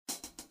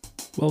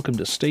Welcome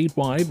to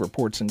Statewide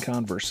Reports and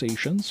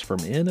Conversations from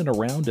in and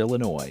around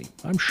Illinois.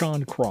 I'm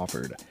Sean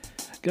Crawford.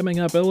 Coming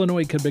up,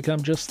 Illinois could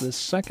become just the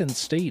second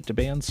state to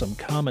ban some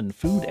common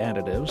food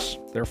additives.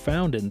 They're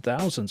found in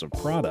thousands of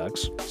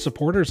products.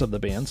 Supporters of the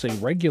ban say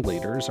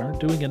regulators aren't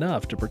doing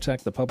enough to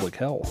protect the public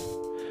health.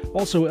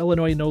 Also,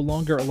 Illinois no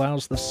longer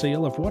allows the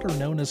sale of what are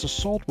known as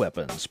assault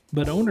weapons,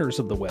 but owners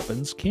of the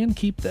weapons can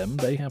keep them.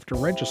 They have to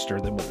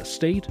register them with the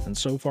state, and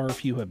so far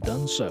few have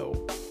done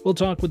so. We'll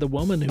talk with a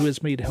woman who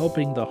has made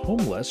helping the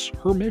homeless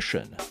her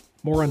mission.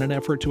 More on an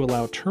effort to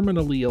allow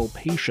terminally ill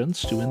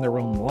patients to end their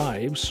own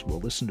lives. We'll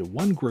listen to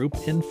one group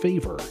in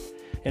favor.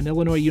 And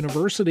Illinois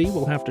University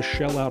will have to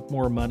shell out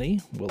more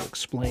money. We'll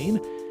explain.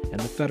 And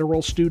the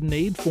federal student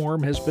aid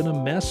form has been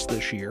a mess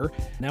this year.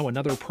 Now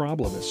another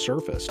problem has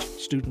surfaced.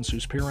 Students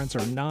whose parents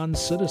are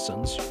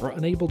non-citizens are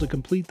unable to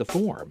complete the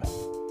form.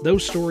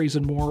 Those stories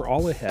and more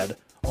all ahead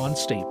on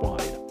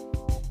Statewide.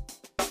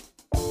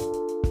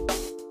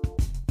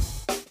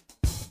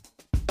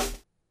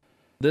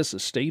 This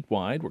is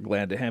Statewide. We're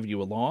glad to have you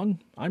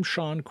along. I'm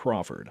Sean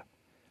Crawford.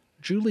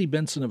 Julie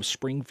Benson of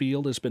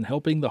Springfield has been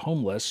helping the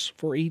homeless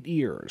for 8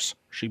 years.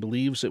 She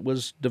believes it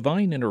was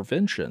divine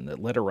intervention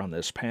that led her on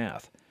this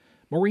path.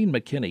 Maureen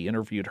McKinney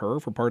interviewed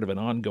her for part of an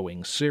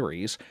ongoing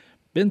series.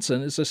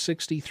 Benson is a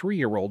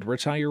 63-year-old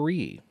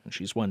retiree, and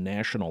she's won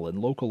national and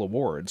local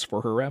awards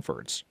for her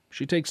efforts.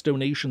 She takes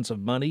donations of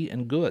money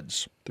and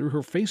goods through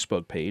her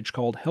Facebook page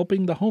called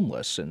Helping the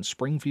Homeless in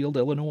Springfield,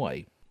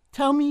 Illinois.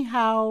 Tell me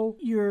how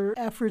your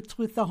efforts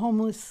with the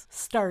homeless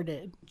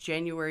started.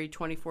 January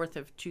 24th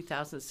of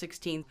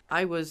 2016,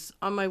 I was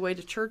on my way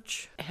to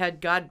church,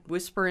 had God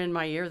whisper in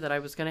my ear that I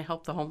was going to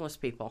help the homeless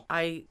people.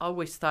 I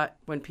always thought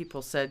when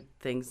people said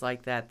things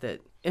like that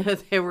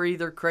they were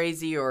either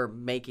crazy or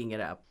making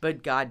it up.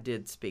 But God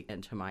did speak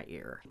into my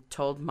ear. I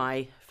told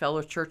my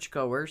fellow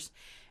churchgoers,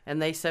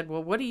 and they said,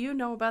 well, what do you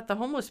know about the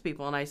homeless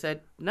people? And I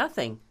said,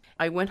 nothing.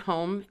 I went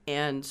home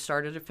and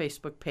started a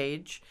Facebook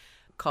page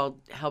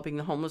called Helping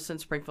the Homeless in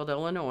Springfield,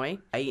 Illinois.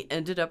 I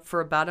ended up for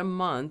about a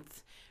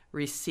month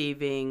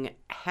receiving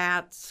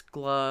hats,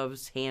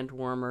 gloves, hand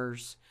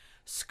warmers,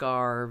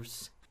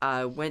 scarves.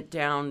 I went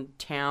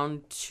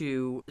downtown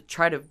to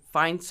try to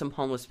find some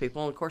homeless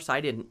people. And of course,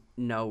 I didn't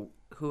know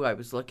who I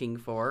was looking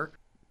for.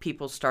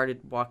 People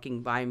started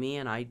walking by me,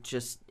 and I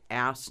just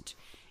asked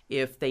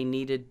if they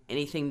needed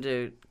anything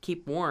to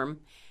keep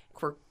warm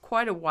for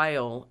quite a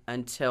while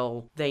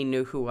until they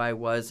knew who I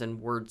was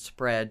and word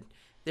spread.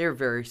 They're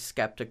very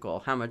skeptical.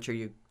 How much are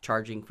you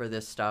charging for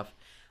this stuff?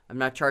 I'm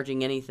not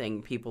charging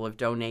anything. People have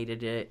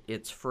donated it.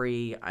 It's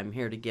free. I'm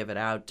here to give it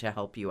out to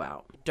help you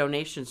out.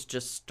 Donations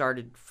just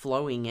started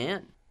flowing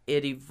in.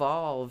 It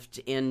evolved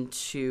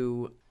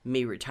into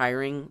me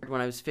retiring when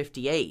I was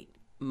 58.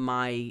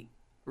 My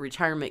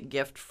retirement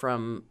gift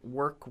from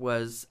work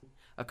was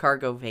a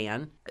cargo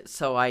van.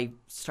 So I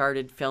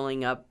started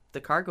filling up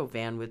the cargo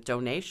van with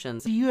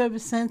donations. Do you have a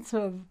sense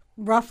of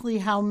roughly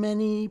how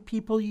many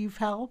people you've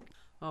helped?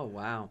 Oh,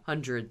 wow.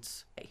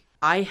 Hundreds.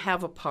 I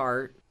have a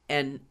part,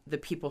 and the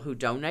people who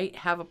donate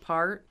have a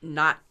part.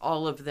 Not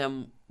all of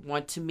them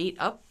want to meet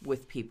up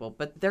with people,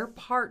 but their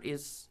part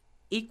is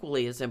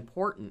equally as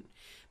important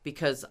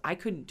because I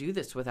couldn't do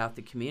this without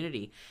the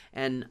community.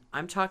 And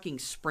I'm talking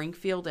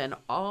Springfield and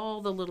all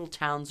the little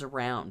towns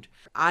around.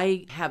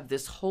 I have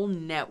this whole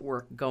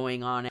network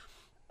going on,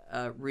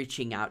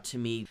 reaching out to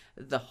me.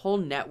 The whole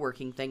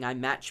networking thing, I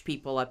match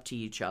people up to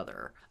each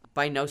other.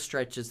 By no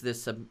stretch is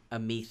this a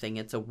me thing.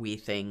 It's a we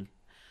thing.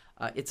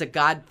 It's a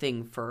God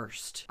thing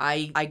first.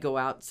 I go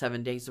out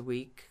 7 days a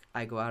week.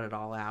 I go out at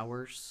all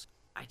hours.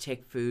 I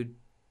take food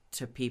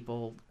to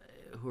people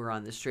who are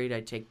on the street.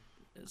 I take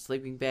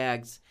sleeping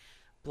bags,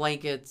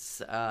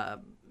 blankets,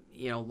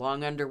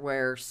 long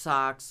underwear,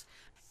 socks.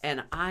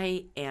 And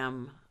I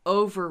am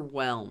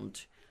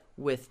overwhelmed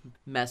with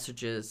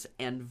messages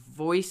and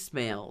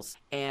voicemails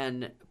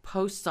and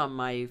posts on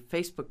my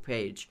Facebook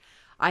page.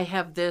 I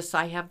have this,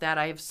 I have that,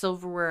 I have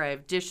silverware, I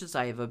have dishes,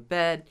 I have a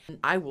bed.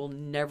 I will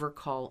never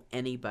call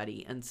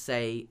anybody and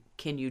say,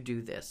 can you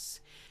do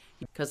this?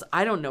 Because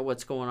I don't know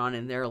what's going on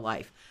in their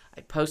life.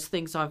 I post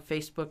things on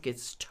Facebook.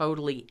 It's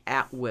totally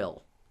at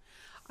will.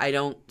 I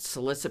don't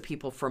solicit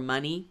people for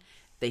money.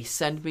 They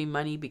send me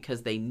money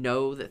because they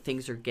know that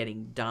things are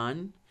getting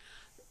done,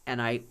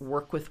 and I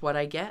work with what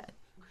I get.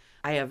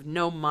 I have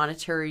no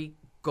monetary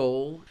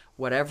goal.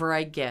 Whatever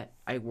I get,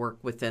 I work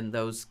within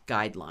those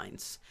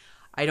guidelines.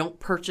 I don't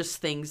purchase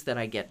things that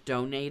I get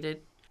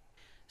donated.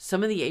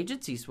 Some of the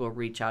agencies will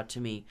reach out to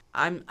me.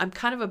 I'm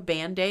kind of a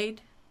Band-Aid.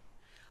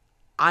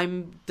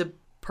 I'm the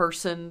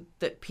person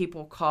that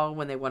people call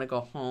when they want to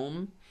go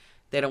home.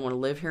 They don't want to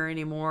live here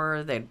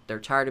anymore. They're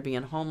tired of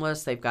being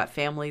homeless. They've got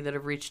family that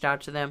have reached out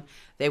to them.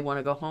 They want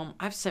to go home.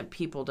 I've sent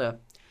people to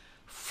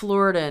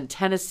Florida and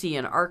Tennessee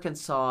and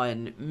Arkansas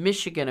and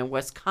Michigan and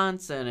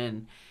Wisconsin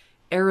and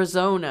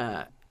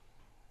Arizona.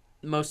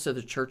 Most of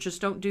the churches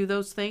don't do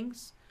those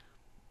things.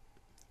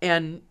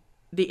 And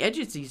the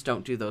agencies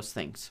don't do those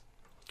things.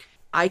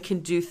 I can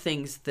do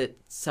things that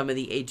some of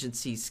the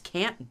agencies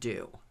can't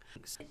do.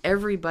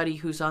 Everybody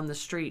who's on the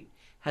street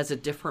has a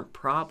different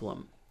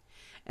problem.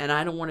 And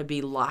I don't want to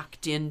be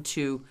locked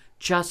into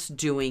just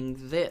doing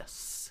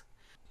this.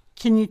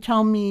 Can you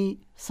tell me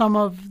some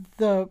of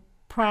the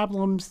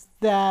problems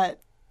that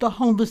the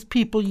homeless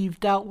people you've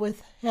dealt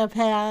with have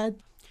had?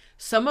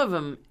 Some of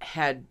them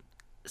had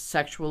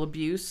sexual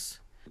abuse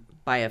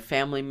by a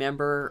family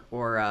member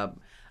or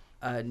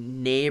a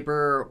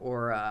neighbor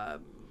or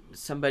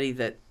somebody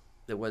that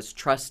was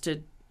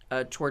trusted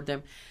toward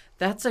them.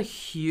 That's a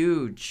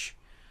huge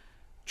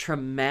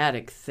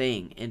traumatic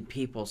thing in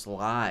people's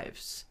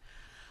lives.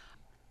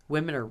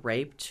 Women are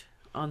raped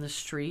on the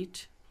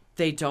street.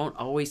 They don't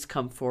always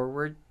come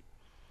forward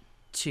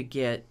to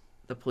get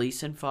the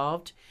police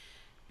involved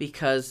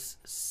because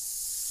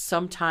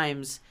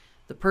sometimes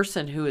the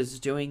person who is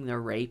doing the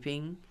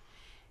raping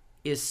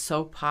is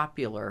so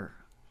popular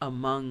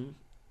among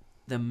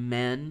the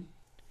men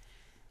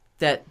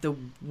that the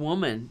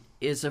woman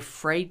is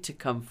afraid to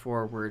come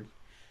forward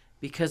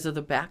because of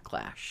the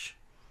backlash.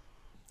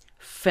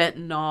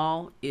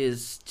 Fentanyl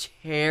is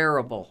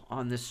terrible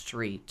on the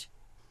street.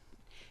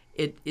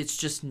 It's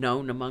just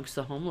known amongst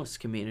the homeless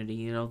community.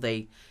 You know,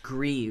 they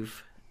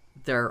grieve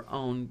their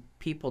own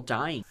people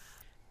dying.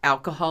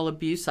 Alcohol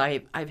abuse,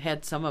 I've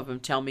had some of them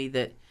tell me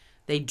that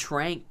they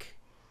drank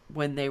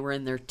when they were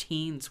in their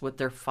teens with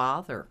their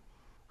father.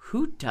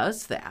 Who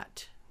does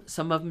that?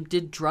 Some of them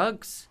did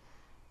drugs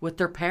with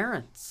their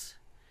parents.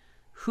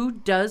 Who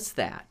does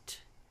that?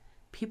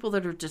 People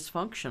that are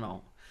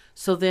dysfunctional.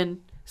 So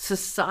then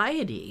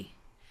society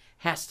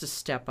has to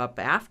step up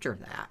after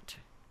that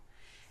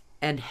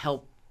and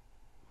help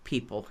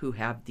people who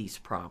have these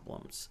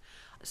problems.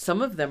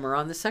 Some of them are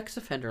on the sex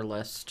offender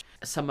list.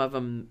 Some of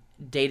them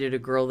dated a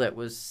girl that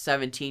was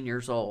 17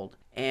 years old,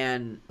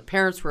 and the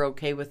parents were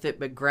okay with it,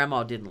 but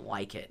grandma didn't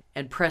like it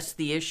and pressed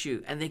the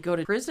issue, and they go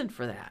to prison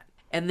for that.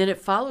 And then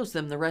it follows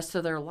them the rest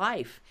of their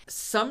life.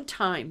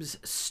 Sometimes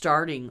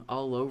starting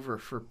all over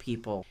for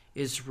people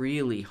is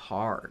really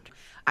hard.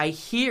 I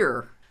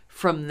hear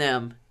from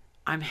them,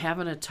 I'm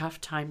having a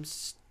tough time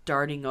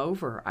starting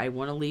over. I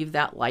want to leave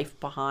that life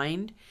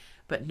behind,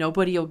 but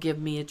nobody will give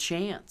me a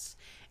chance.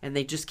 And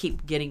they just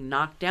keep getting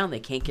knocked down. They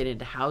can't get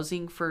into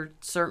housing for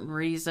certain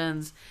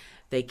reasons.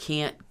 They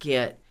can't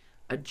get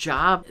a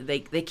job. They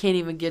can't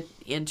even get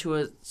into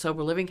a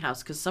sober living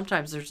house because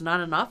sometimes there's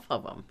not enough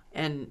of them.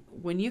 And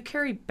when you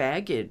carry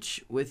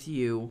baggage with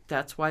you,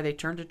 that's why they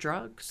turn to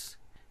drugs,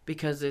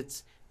 because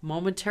it's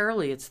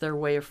momentarily, it's their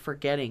way of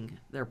forgetting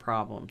their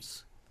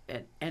problems.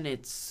 And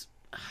it's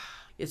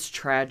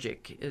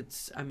tragic.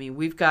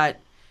 We've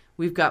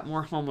got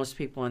more homeless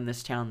people in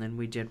this town than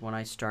we did when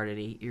I started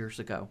 8 years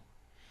ago.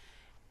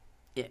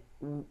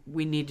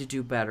 We need to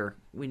do better.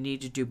 We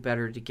need to do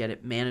better to get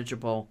it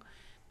manageable.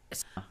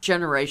 It's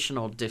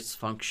generational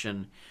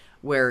dysfunction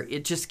where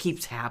it just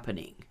keeps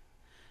happening,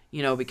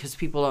 because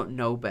people don't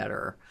know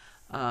better.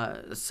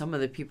 Some of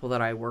the people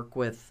that I work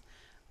with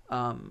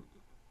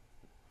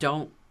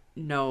don't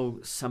know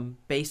some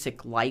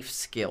basic life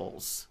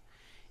skills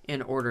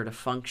in order to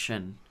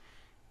function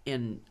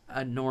in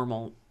a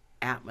normal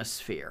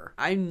atmosphere.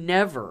 I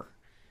never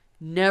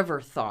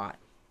thought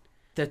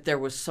that there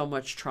was so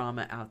much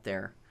trauma out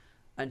there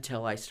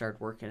until I started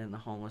working in the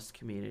homeless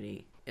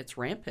community. It's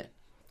rampant.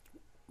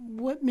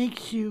 What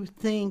makes you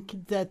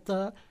think that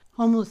the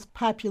homeless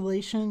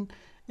population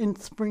in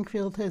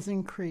Springfield has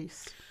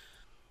increased?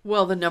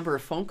 Well, the number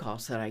of phone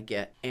calls that I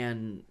get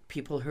and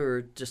people who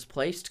are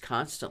displaced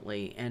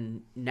constantly,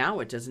 and now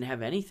it doesn't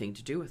have anything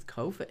to do with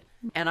COVID.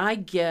 And I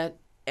get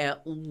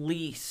at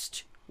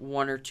least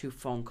 1 or 2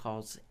 phone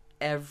calls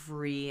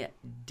every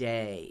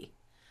day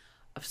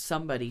of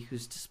somebody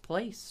who's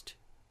displaced.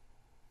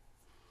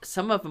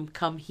 Some of them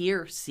come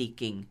here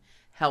seeking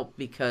help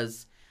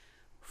because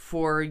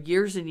for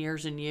years and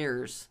years and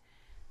years,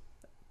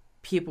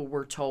 people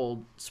were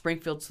told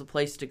Springfield's the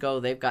place to go.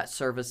 They've got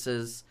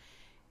services.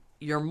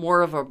 You're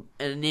more of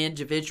an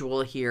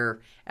individual here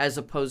as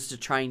opposed to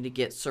trying to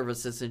get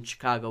services in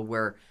Chicago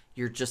where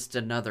you're just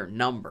another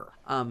number.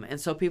 And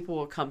so people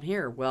will come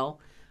here. Well,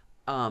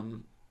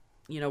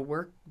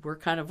 we're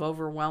kind of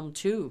overwhelmed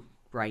too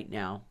right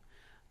now.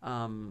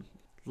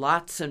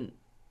 Lots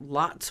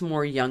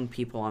more young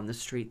people on the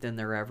street than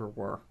there ever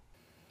were.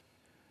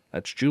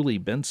 That's Julie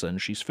Benson.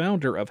 She's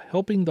founder of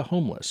Helping the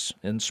Homeless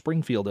in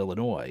Springfield,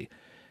 Illinois.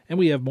 And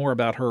we have more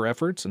about her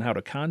efforts and how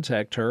to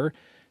contact her.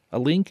 A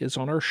link is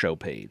on our show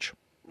page.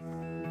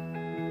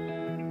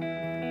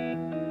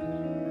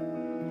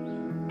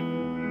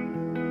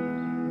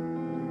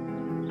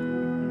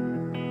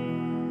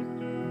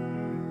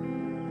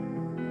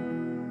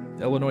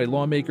 Illinois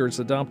lawmakers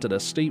adopted a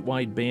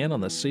statewide ban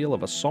on the sale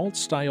of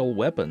assault-style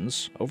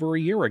weapons over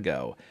a year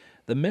ago.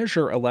 The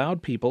measure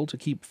allowed people to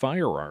keep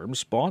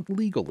firearms bought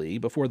legally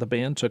before the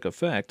ban took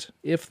effect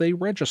if they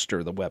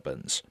register the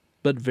weapons,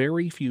 but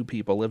very few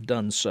people have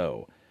done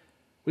so.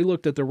 We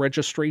looked at the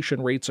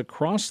registration rates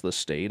across the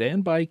state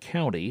and by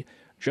county.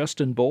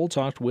 Justin Bull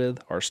talked with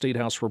our State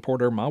House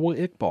reporter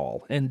Mawa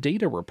Iqbal and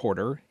data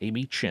reporter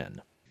Amy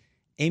Chin.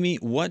 Amy,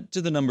 what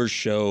do the numbers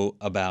show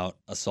about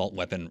assault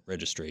weapon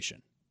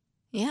registration?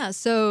 Yeah,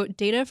 so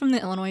data from the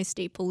Illinois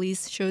State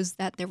Police shows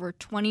that there were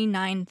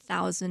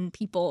 29,000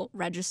 people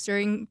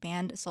registering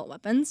banned assault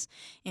weapons,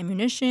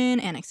 ammunition,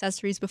 and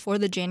accessories before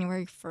the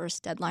January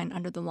 1st deadline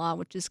under the law,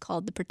 which is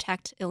called the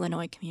Protect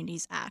Illinois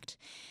Communities Act.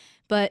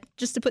 But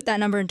just to put that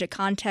number into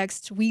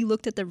context, we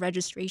looked at the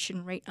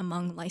registration rate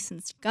among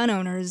licensed gun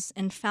owners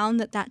and found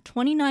that that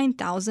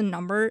 29,000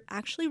 number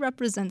actually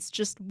represents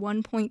just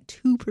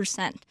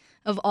 1.2%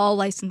 of all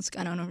licensed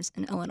gun owners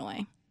in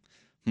Illinois.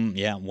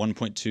 Yeah,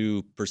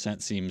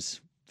 1.2%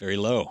 seems very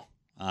low.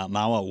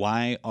 Mawa,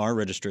 why are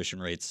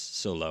registration rates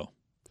so low?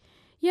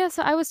 Yeah,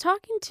 so I was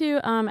talking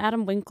to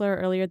Adam Winkler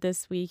earlier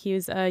this week. He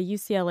was a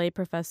UCLA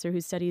professor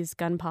who studies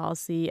gun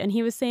policy, and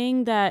he was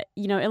saying that,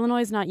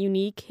 Illinois is not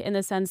unique in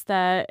the sense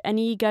that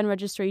any gun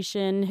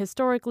registration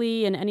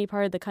historically in any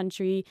part of the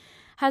country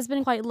has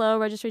been quite low.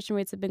 Registration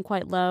rates have been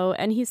quite low.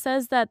 And he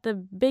says that the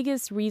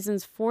biggest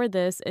reasons for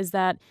this is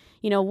that,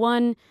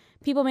 one,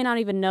 people may not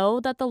even know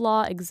that the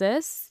law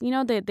exists.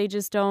 They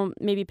just don't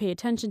maybe pay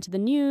attention to the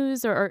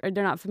news or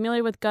they're not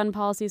familiar with gun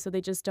policy, so they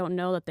just don't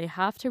know that they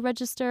have to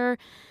register.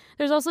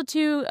 There's also,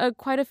 too,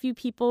 quite a few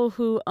people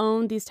who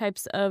own these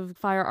types of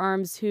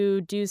firearms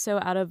who do so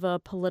out of a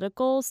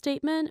political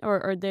statement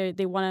or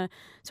they want to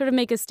sort of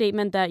make a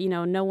statement that,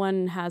 no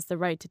one has the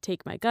right to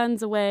take my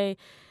guns away.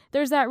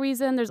 There's that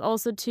reason. There's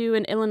also, too,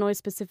 in Illinois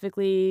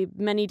specifically,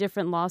 many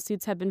different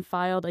lawsuits have been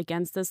filed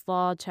against this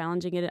law,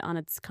 challenging it on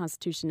its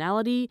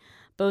constitutionality,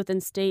 both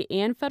in state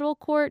and federal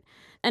court.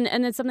 And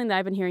it's something that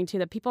I've been hearing, too,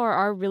 that people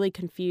are really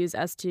confused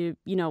as to,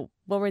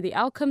 what were the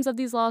outcomes of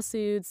these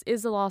lawsuits?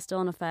 Is the law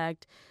still in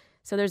effect?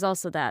 So there's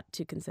also that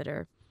to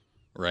consider.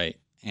 Right.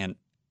 And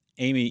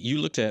Amy, you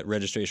looked at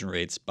registration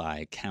rates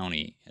by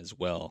county as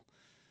well.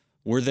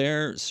 Were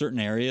there certain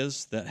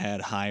areas that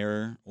had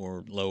higher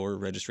or lower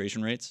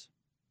registration rates?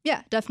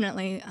 Yeah,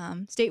 definitely.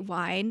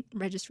 Statewide,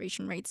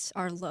 registration rates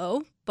are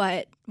low,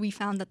 but we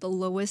found that the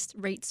lowest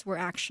rates were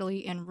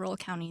actually in rural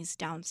counties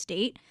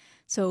downstate.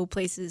 So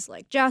places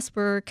like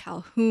Jasper,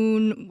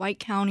 Calhoun, White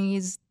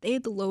counties, they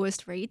had the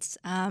lowest rates.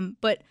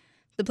 But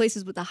the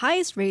places with the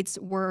highest rates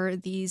were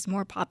these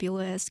more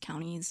populous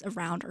counties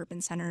around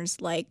urban centers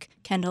like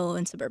Kendall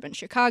and suburban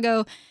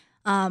Chicago.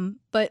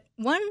 But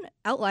one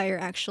outlier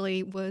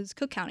actually was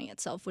Cook County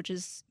itself, which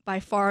is by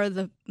far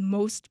the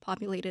most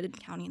populated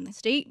county in the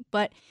state.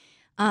 But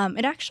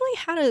it actually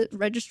had a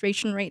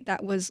registration rate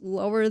that was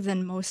lower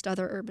than most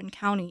other urban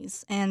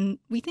counties. And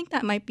we think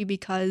that might be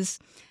because,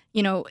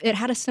 it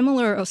had a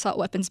similar assault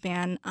weapons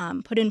ban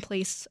put in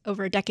place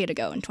over a decade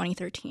ago in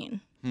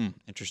 2013.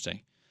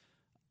 Interesting.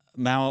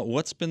 Mao,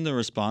 what's been the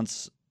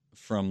response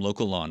from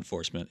local law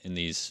enforcement in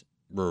these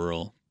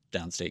rural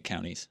downstate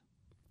counties?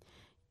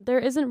 There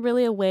isn't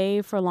really a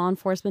way for law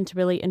enforcement to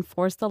really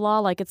enforce the law.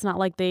 Like, it's not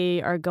like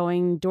they are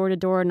going door to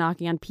door,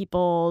 knocking on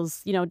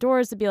people's,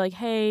 doors to be like,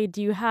 hey,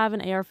 do you have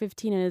an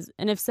AR-15?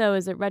 And if so,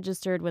 is it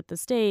registered with the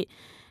state?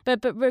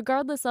 But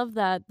regardless of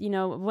that,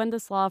 when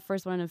this law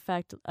first went into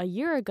effect a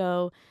year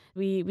ago,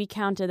 we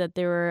counted that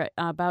there were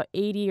about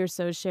 80 or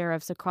so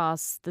sheriffs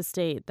across the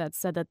state that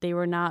said that they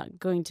were not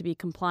going to be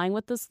complying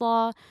with this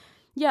law.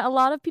 Yeah, a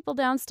lot of people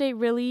downstate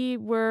really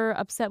were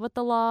upset with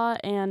the law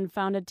and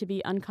found it to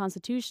be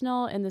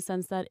unconstitutional in the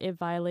sense that it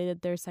violated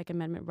their Second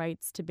Amendment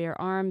rights to bear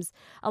arms.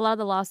 A lot of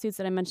the lawsuits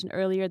that I mentioned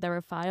earlier that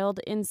were filed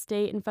in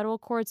state and federal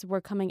courts were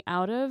coming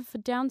out of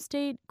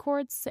downstate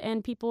courts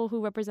and people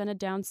who represented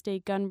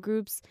downstate gun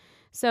groups.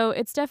 So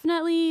it's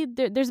definitely,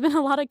 there's been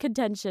a lot of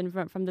contention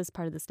from this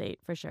part of the state,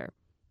 for sure.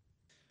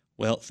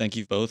 Well, thank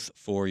you both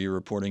for your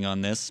reporting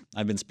on this.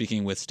 I've been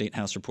speaking with State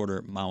House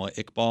reporter Mawa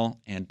Iqbal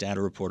and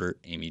data reporter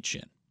Amy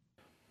Chin.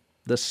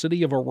 The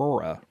city of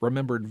Aurora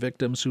remembered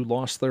victims who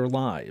lost their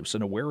lives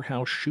in a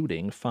warehouse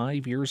shooting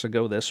 5 years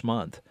ago this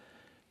month.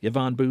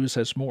 Yvonne Booz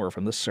has more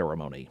from the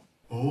ceremony.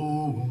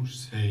 Oh,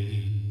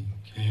 say,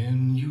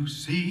 can you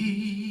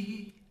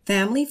see?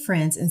 Family,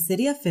 friends, and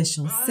city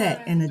officials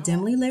sat in a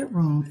dimly lit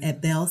room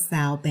at Bell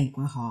Sal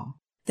Banquet Hall.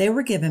 They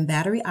were given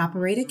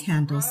battery-operated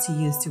candles to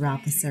use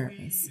throughout the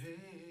service.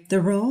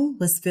 The room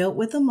was filled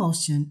with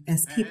emotion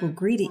as people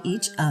greeted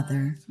each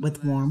other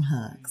with warm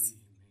hugs.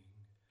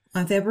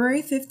 On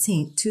February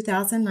 15,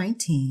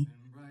 2019,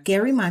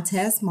 Gary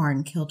Montez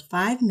Martin killed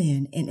 5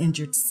 men and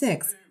injured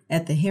 6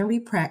 at the Henry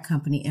Pratt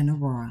Company in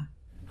Aurora.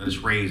 Let us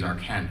raise our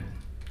candle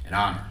in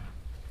honor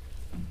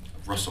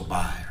of Russell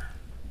Byer,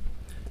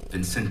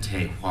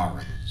 Vincente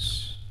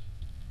Juarez,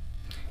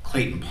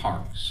 Clayton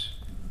Parks,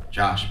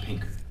 Josh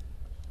Pinker,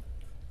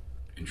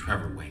 and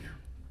Trevor Wainer.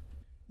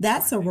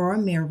 That's Aurora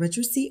Mayor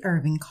Richard C.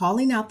 Irvin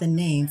calling out the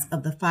names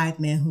of the 5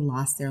 men who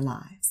lost their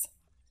lives.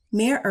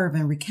 Mayor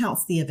Irvin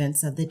recounts the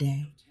events of the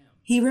day.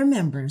 He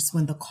remembers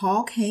when the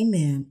call came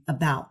in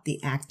about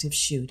the active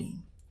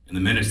shooting. In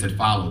the minutes that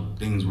followed,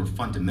 things were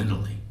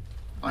fundamentally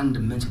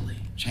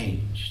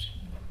changed.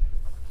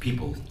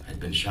 People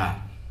had been shot,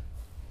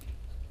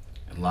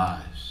 and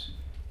lives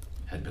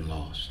had been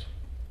lost.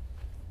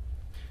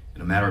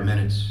 In a matter of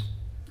minutes,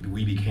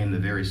 we became the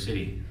very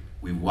city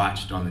we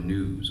watched on the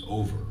news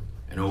over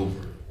and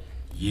over,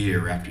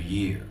 year after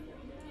year.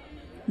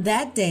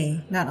 That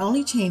day not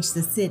only changed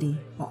the city,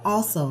 but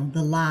also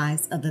the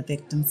lives of the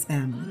victims'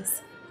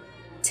 families.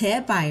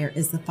 Ted Byer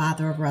is the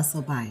father of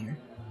Russell Byer.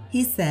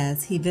 He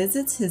says he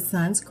visits his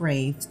son's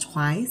grave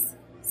twice,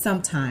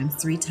 sometimes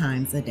 3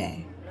 times a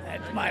day.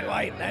 That's my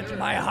life. That's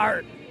my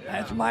heart.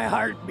 That's my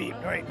heartbeat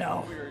right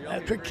now.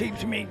 That's what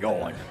keeps me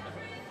going.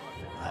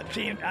 I've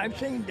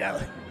seen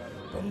death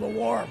from the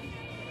war.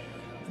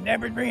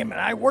 Never dreamed.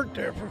 I worked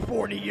there for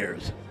 40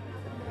 years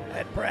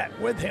at Pratt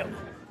with him.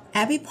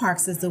 Abby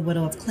Parks is the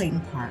widow of Clayton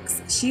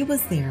Parks. She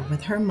was there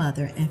with her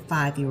mother and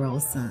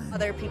 5-year-old son.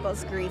 Other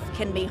people's grief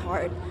can be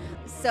hard.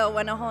 So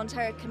when a whole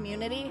entire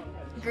community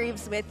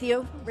grieves with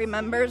you,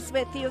 remembers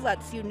with you,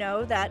 lets you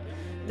know that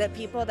the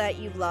people that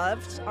you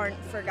loved aren't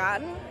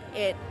forgotten,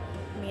 it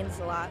means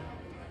a lot.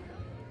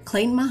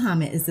 Clayton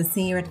Muhammad is the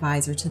senior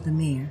advisor to the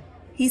mayor.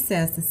 He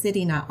says the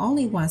city not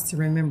only wants to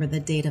remember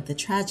the date of the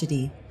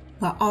tragedy,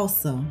 but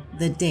also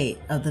the date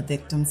of the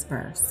victim's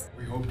birth.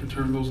 We hope to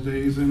turn those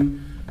days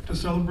into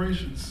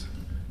celebrations.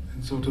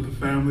 And so to the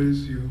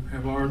families, you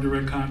have our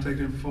direct contact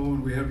info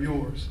and we have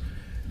yours.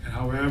 And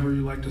however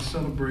you like to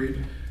celebrate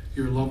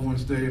your loved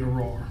one's day in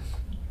Aurora,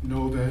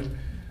 know that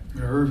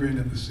Mayor Irvin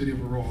and the city of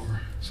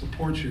Aurora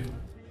support you.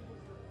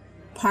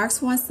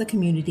 Parks wants the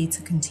community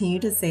to continue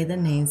to say the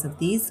names of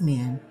these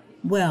men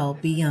well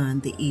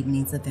beyond the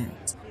evening's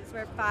event. These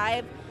were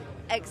 5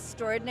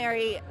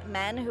 extraordinary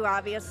men who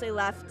obviously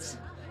left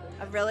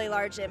a really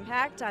large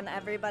impact on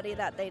everybody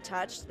that they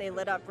touched. They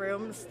lit up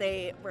rooms,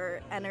 they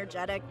were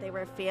energetic, they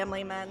were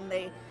family men,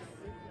 they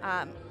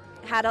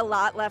had a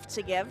lot left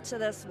to give to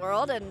this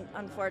world, and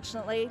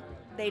unfortunately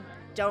they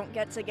don't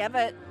get to give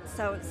it.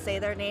 So say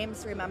their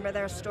names, remember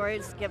their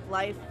stories, give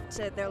life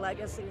to their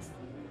legacies.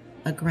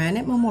 A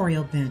granite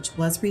memorial bench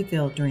was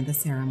revealed during the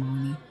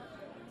ceremony.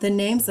 The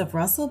names of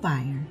Russell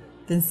Byer,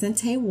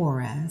 Vincente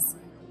Juarez,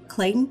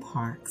 Clayton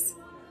Parks,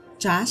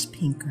 Josh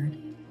Pinkard,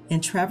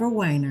 and Trevor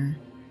Weiner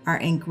are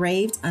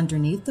engraved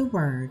underneath the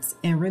words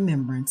 "in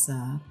remembrance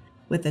of,"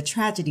 with the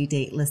tragedy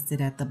date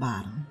listed at the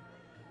bottom.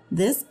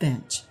 This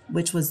bench,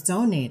 which was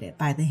donated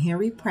by the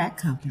Henry Pratt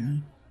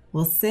Company,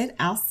 will sit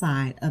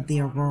outside of the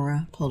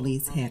Aurora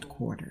Police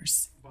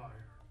Headquarters.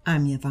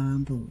 I'm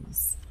Yvonne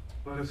Booz.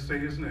 Let us say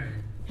his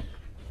name,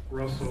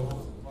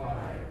 Russell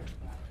Byer.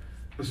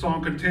 The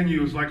song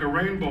continues, like a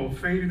rainbow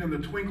fading in the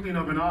twinkling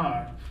of an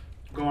eye,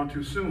 gone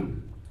too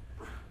soon.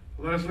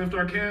 Let us lift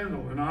our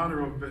candle in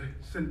honor of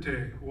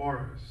Vicente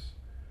Juarez.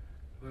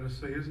 Let us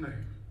say his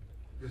name,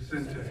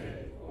 Vicente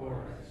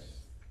Juarez.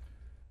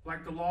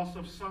 Like the loss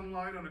of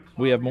sunlight on a cloud.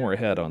 We have more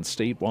ahead on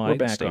Statewide. We're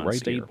back Stay on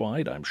right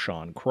Statewide. Statewide. I'm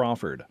Sean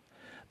Crawford.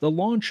 The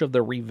launch of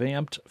the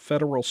revamped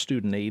federal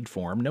student aid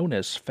form known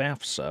as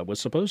FAFSA was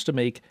supposed to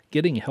make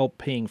getting help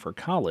paying for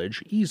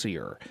college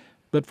easier.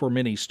 But for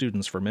many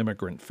students from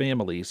immigrant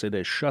families, it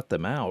has shut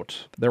them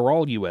out. They're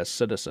all U.S.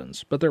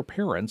 citizens, but their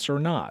parents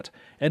are not.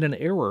 And an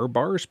error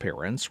bars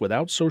parents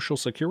without Social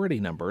Security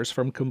numbers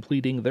from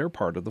completing their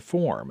part of the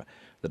form.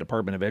 The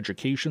Department of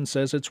Education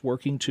says it's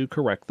working to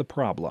correct the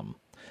problem.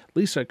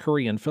 Lisa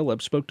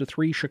Currian-Phillips spoke to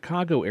 3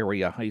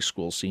 Chicago-area high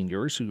school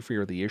seniors who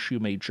fear the issue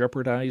may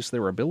jeopardize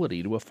their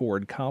ability to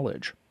afford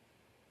college.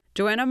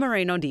 Joanna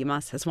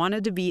Moreno-Dimas has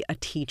wanted to be a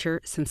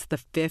teacher since the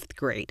 5th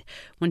grade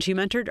when she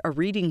mentored a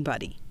reading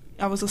buddy.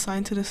 I was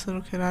assigned to this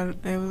little kid.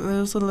 It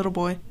was a little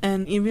boy.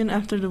 And even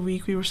after the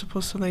week we were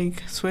supposed to,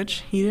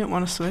 switch, he didn't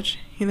want to switch.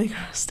 He,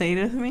 stayed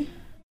with me.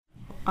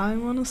 I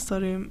want to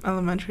study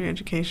elementary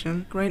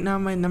education. Right now,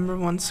 my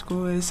 #1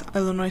 school is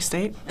Illinois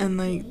State. And,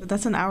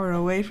 that's an hour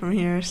away from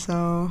here,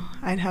 so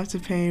I'd have to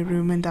pay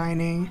room and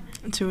dining.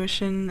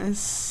 Tuition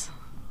is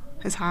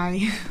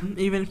high,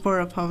 even for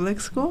a public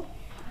school.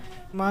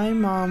 My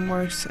mom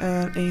works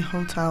at a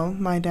hotel.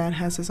 My dad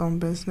has his own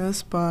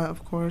business, but,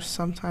 of course,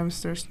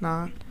 sometimes there's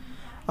not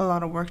a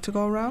lot of work to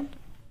go around.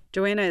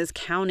 Joanna is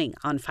counting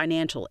on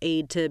financial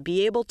aid to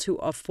be able to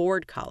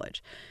afford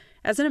college.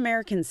 As an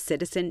American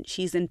citizen,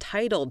 she's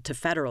entitled to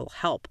federal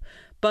help,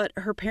 but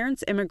her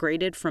parents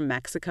immigrated from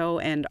Mexico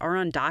and are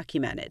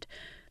undocumented.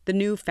 The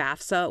new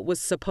FAFSA was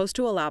supposed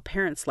to allow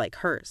parents like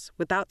hers,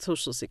 without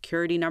Social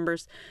Security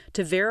numbers,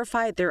 to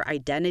verify their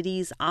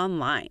identities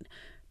online.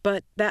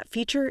 But that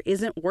feature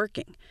isn't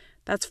working.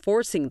 That's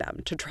forcing them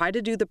to try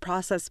to do the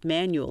process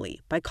manually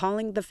by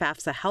calling the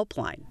FAFSA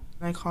helpline.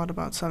 I called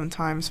about 7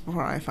 times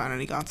before I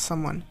finally got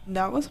someone.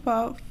 That was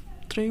about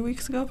 4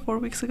 weeks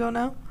ago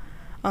now.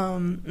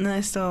 And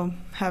I still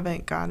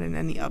haven't gotten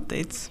any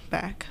updates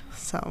back,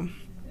 so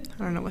I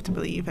don't know what to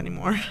believe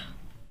anymore.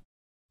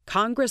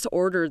 Congress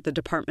ordered the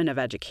Department of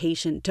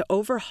Education to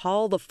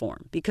overhaul the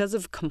form because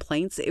of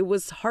complaints it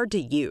was hard to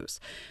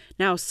use.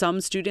 Now, some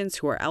students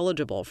who are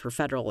eligible for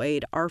federal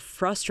aid are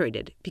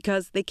frustrated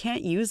because they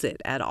can't use it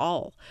at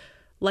all.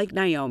 Like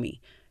Naomi.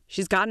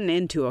 She's gotten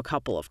into a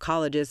couple of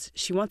colleges.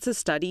 She wants to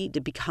study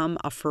to become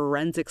a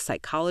forensic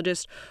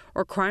psychologist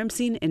or crime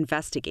scene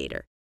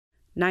investigator.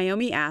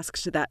 Naomi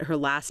asked that her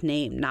last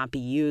name not be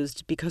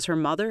used because her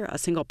mother, a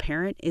single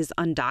parent, is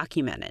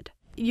undocumented.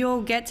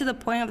 You'll get to the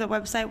point of the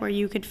website where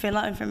you could fill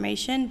out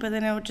information, but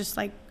then it'll just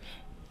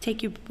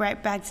take you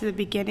right back to the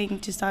beginning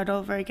to start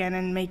over again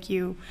and make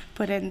you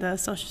put in the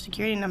social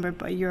security number,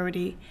 but you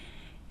already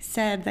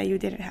said that you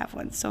didn't have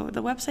one. So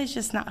the website's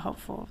just not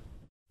helpful.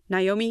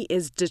 Naomi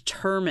is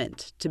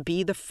determined to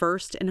be the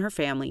first in her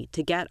family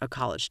to get a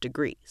college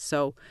degree.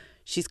 So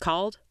she's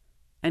called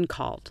and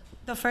called.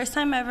 The first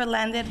time I ever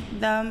landed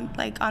them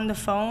on the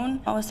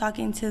phone, I was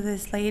talking to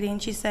this lady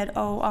and she said,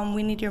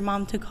 we need your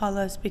mom to call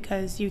us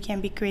because you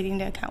can't be creating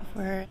the account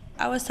for her.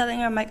 I was telling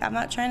her, I'm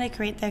not trying to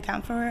create the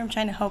account for her. I'm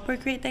trying to help her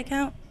create the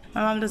account.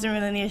 My mom doesn't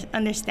really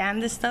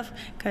understand this stuff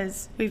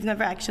because we've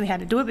never actually had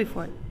to do it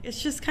before.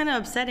 It's just kind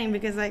of upsetting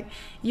because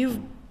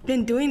you've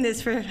been doing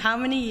this for how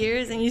many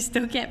years and you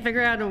still can't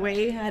figure out a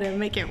way how to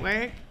make it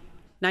work.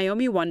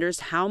 Naomi wonders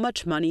how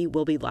much money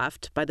will be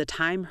left by the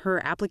time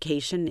her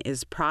application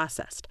is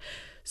processed.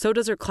 So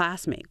does her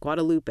classmate,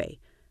 Guadalupe.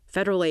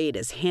 Federal aid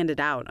is handed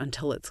out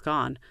until it's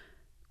gone.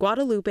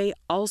 Guadalupe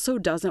also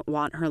doesn't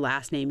want her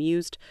last name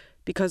used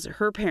because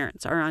her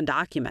parents are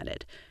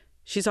undocumented.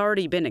 She's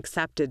already been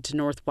accepted to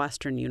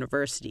Northwestern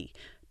University.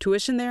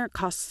 Tuition there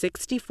costs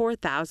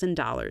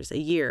 $64,000 a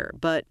year,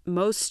 but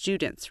most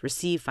students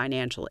receive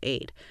financial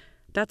aid.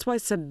 That's why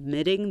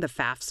submitting the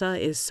FAFSA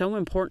is so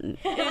important.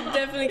 It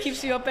definitely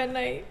keeps you up at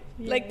night,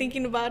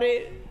 thinking about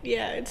it.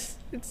 Yeah, it's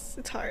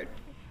hard.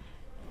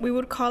 We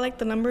would call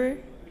the number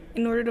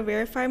in order to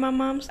verify my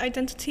mom's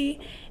identity,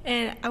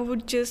 and I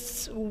would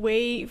just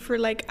wait for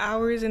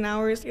hours and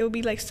hours. It would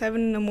be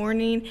 7 in the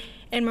morning,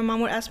 and my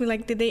mom would ask me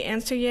did they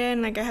answer yet,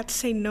 and I had to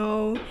say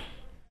no.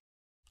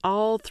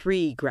 All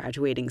three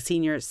graduating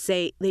seniors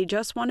say they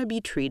just want to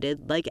be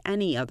treated like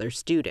any other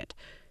student.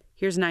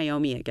 Here's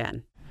Naomi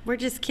again. We're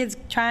just kids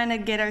trying to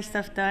get our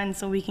stuff done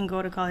so we can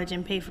go to college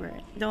and pay for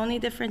it. The only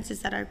difference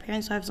is that our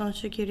parents have social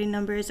security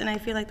numbers, and I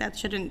feel like that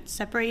shouldn't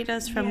separate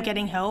us from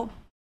getting help.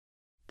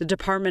 The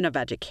Department of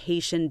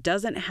Education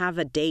doesn't have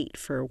a date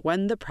for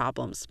when the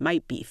problems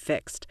might be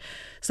fixed.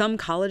 Some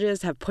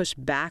colleges have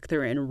pushed back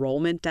their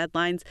enrollment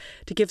deadlines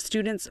to give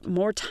students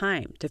more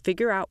time to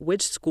figure out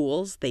which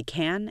schools they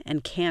can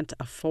and can't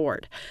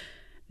afford.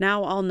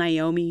 Now all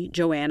Naomi,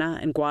 Joanna,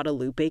 and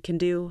Guadalupe can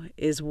do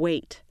is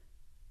wait.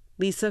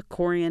 Lisa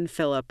Corian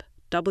Phillip,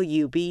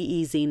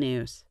 WBEZ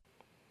News.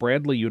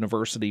 Bradley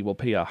University will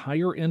pay a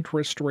higher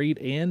interest rate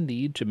and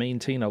need to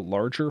maintain a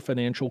larger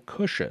financial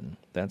cushion.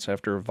 That's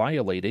after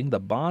violating the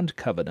bond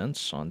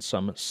covenants on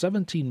some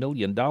 $17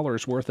 million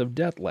worth of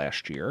debt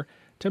last year.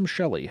 Tim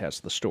Shelley has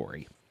the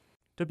story.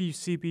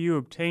 WCBU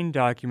obtained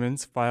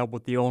documents filed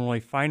with the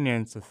Illinois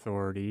Finance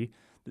Authority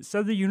that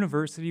said the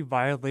university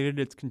violated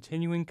its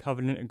continuing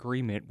covenant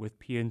agreement with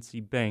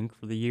PNC Bank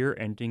for the year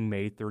ending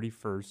May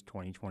 31,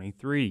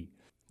 2023.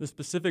 The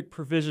specific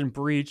provision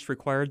breached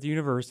required the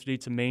university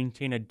to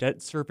maintain a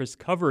debt service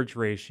coverage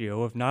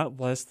ratio of not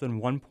less than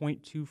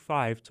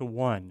 1.25 to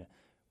 1,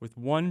 with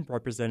 1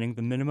 representing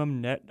the minimum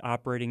net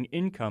operating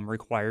income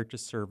required to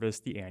service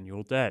the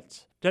annual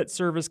debt. Debt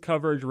service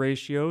coverage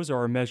ratios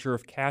are a measure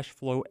of cash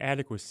flow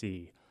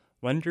adequacy.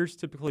 Lenders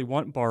typically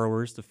want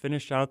borrowers to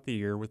finish out the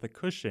year with a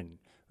cushion,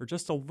 or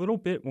just a little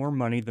bit more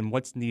money than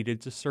what's needed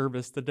to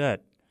service the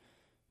debt.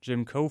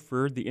 Jim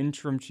Cofer, the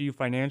interim chief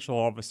financial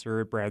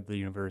officer at Bradley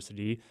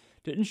University,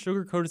 didn't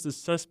sugarcoat his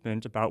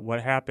assessment about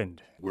what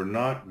happened. We're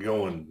not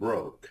going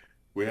broke.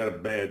 We had a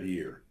bad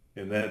year,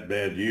 and that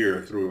bad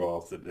year threw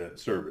off the debt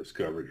service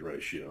coverage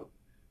ratio.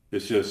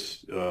 It's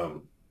just,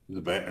 what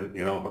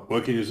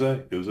can you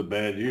say? It was a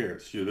bad year.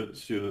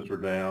 Students were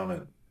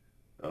down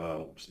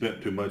and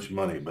spent too much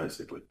money,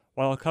 basically.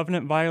 While a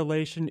covenant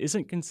violation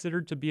isn't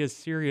considered to be as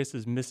serious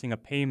as missing a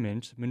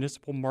payment,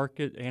 municipal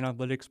market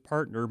analytics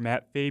partner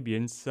Matt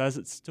Fabian says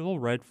it's still a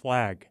red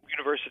flag.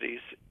 Universities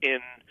in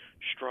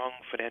strong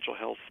financial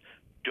health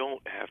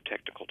don't have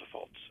technical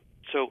defaults.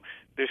 So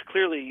there's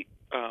clearly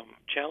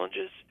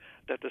challenges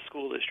that the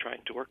school is trying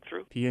to work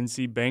through.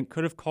 PNC Bank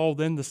could have called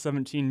in the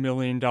 $17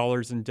 million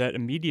in debt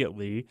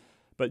immediately,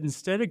 but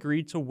instead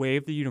agreed to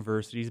waive the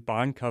university's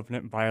bond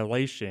covenant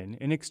violation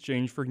in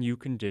exchange for new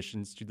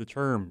conditions to the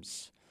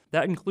terms.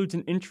 That includes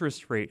an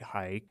interest rate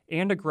hike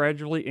and a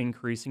gradually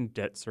increasing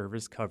debt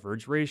service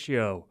coverage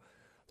ratio.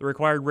 The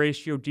required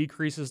ratio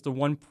decreases to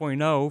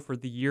 1.0 for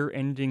the year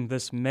ending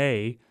this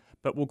May,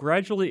 but will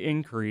gradually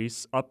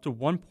increase up to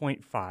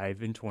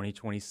 1.5 in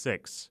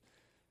 2026.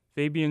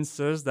 Fabian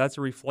says that's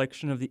a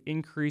reflection of the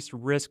increased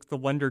risk the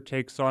lender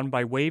takes on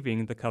by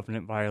waiving the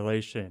covenant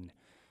violation.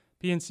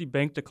 PNC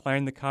Bank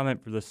declined to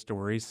comment for the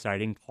story,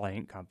 citing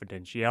client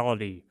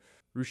confidentiality.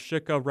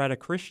 Rushika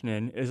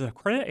Radhakrishnan is a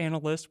credit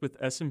analyst with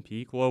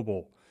S&P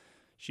Global.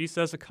 She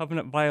says a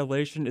covenant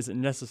violation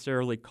isn't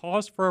necessarily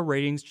cause for a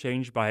ratings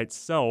change by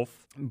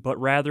itself, but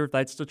rather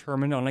that's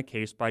determined on a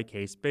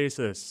case-by-case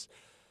basis.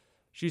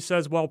 She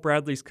says while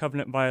Bradley's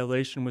covenant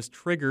violation was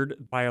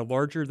triggered by a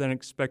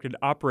larger-than-expected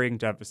operating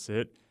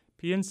deficit,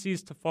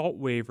 PNC's default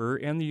waiver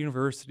and the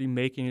university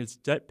making its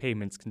debt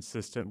payments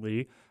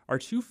consistently are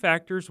two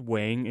factors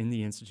weighing in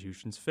the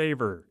institution's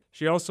favor.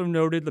 She also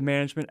noted the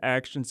management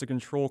actions to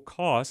control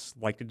costs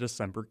like the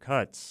December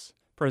cuts.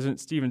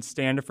 President Stephen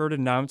Standiford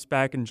announced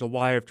back in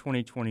July of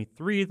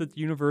 2023 that the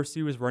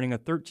university was running a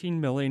 $13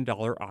 million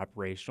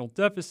operational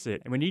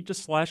deficit and would need to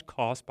slash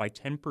costs by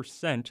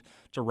 10%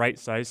 to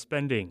right-size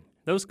spending.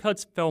 Those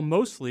cuts fell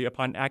mostly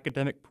upon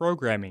academic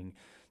programming,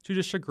 to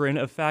the chagrin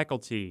of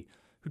faculty,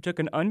 who took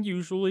an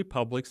unusually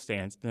public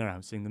stance in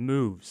announcing the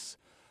moves.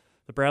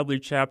 The Bradley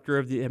chapter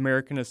of the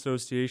American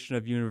Association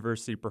of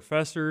University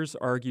Professors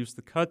argues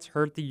the cuts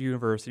hurt the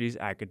university's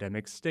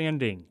academic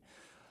standing.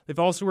 They've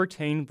also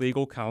retained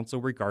legal counsel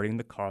regarding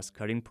the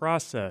cost-cutting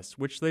process,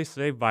 which they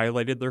say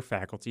violated their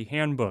faculty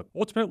handbook.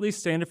 Ultimately,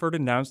 Standiford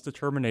announced the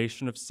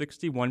termination of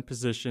 61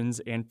 positions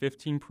and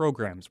 15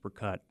 programs were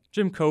cut.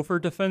 Jim Kofer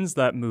defends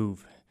that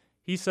move.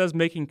 He says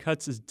making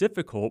cuts is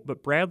difficult,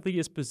 but Bradley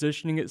is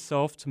positioning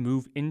itself to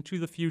move into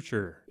the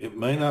future. It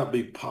may not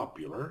be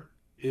popular.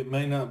 It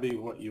may not be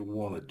what you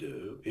want to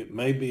do. It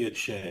may be a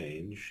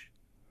change,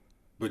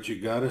 but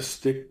you got to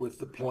stick with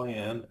the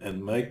plan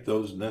and make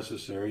those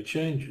necessary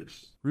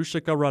changes.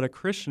 Rushika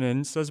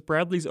Radhakrishnan says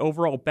Bradley's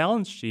overall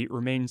balance sheet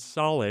remains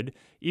solid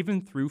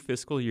even through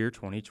fiscal year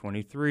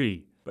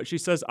 2023. But she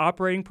says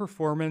operating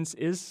performance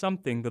is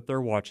something that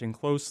they're watching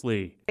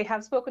closely. They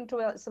have spoken to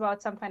us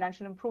about some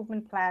financial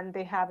improvement plan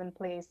they have in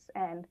place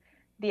and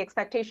the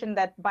expectation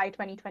that by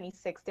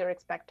 2026 they're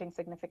expecting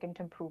significant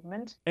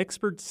improvement.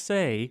 Experts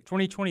say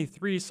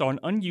 2023 saw an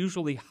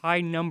unusually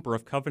high number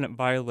of covenant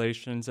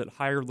violations at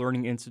higher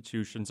learning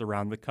institutions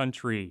around the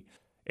country.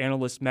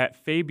 Analyst Matt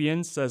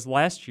Fabian says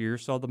last year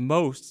saw the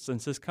most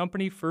since his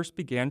company first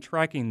began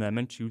tracking them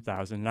in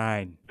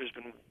 2009. There's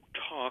been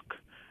talk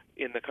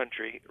in the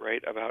country,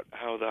 right, about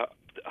how the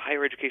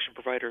higher education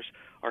providers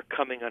are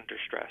coming under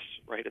stress,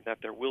 right, and that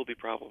there will be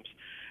problems.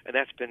 And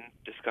that's been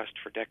discussed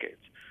for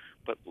decades.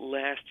 But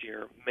last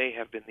year may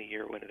have been the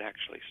year when it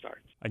actually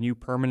starts. A new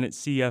permanent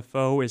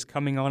CFO is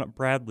coming on at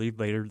Bradley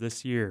later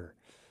this year.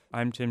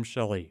 I'm Tim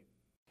Shelley.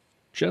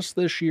 Just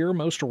this year,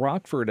 most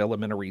Rockford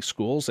elementary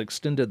schools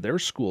extended their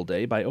school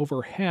day by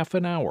over half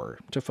an hour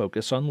to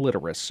focus on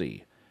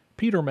literacy.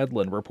 Peter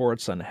Medlin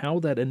reports on how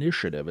that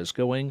initiative is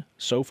going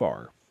so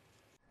far.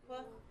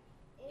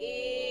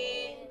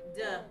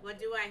 What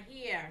do I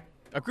hear?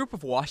 A group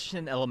of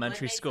Washington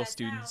elementary school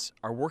students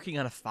are working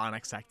on a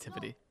phonics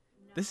activity.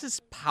 This is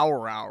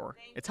Power Hour.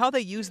 It's how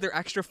they use their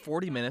extra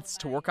 40 minutes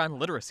to work on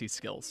literacy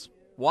skills.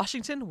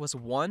 Washington was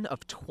one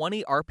of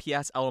 20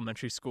 RPS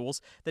elementary schools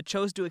that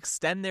chose to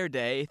extend their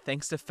day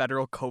thanks to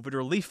federal COVID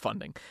relief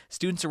funding.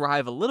 Students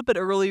arrive a little bit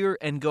earlier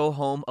and go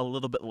home a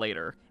little bit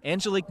later.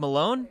 Angelique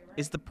Malone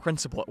is the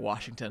principal at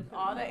Washington.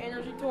 All the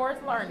energy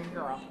towards learning,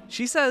 girl.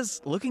 She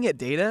says, looking at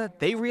data,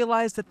 they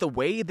realized that the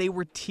way they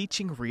were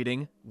teaching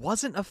reading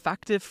wasn't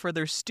effective for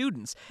their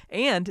students.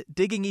 And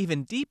digging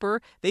even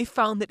deeper, they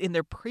found that in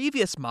their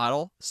previous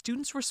model,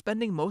 students were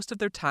spending most of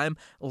their time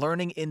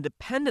learning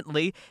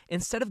independently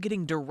instead of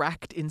getting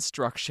direct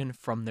instruction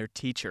from their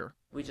teacher.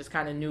 We just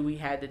kind of knew we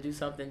had to do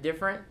something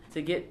different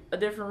to get a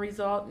different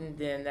result, and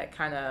then that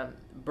kind of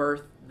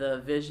birthed the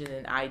vision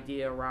and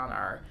idea around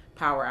our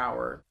Power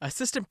Hour.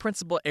 Assistant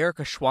Principal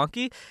Erica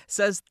Schwanke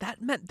says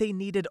that meant they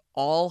needed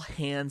all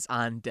hands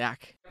on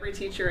deck. Every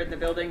teacher in the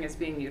building is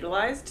being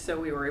utilized, so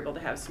we were able to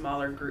have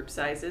smaller group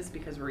sizes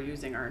because we're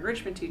using our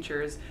enrichment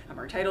teachers,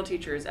 our title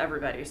teachers,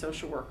 everybody,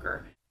 social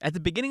worker. At the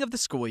beginning of the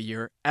school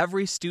year,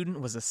 every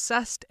student was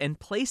assessed and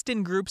placed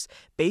in groups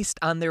based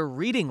on their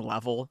reading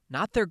level,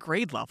 not their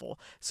grade level.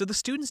 So the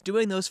students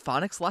doing those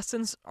phonics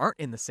lessons aren't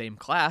in the same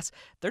class.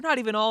 They're not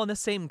even all in the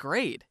same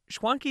grade.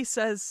 Schwanke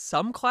says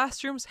some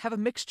classrooms have a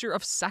mixture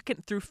of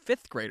 2nd through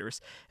 5th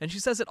graders, and she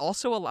says it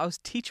also allows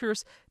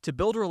teachers to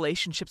build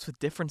relationships with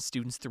different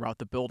students throughout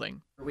the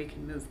building. We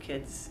can move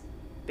kids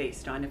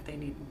based on if they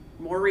need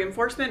more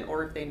reinforcement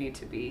or if they need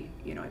to be,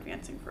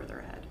 advancing further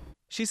ahead.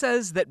 She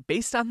says that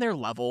based on their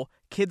level,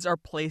 kids are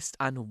placed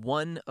on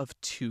one of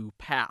two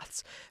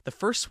paths. The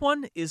first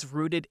one is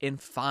rooted in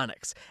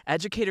phonics.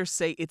 Educators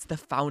say it's the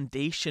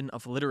foundation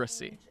of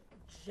literacy.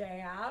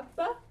 Jab.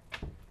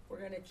 We're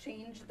going to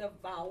change the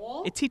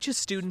vowel. It teaches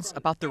students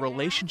about the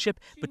relationship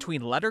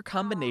between letter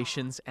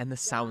combinations and the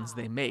sounds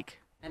they make.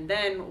 And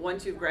then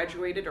once you've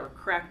graduated or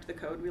cracked the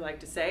code, we like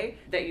to say,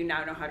 that you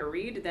now know how to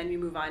read, then you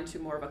move on to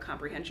more of a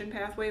comprehension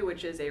pathway,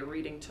 which is a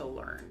reading to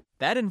learn.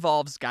 That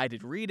involves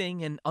guided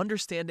reading and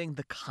understanding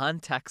the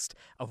context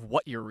of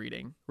what you're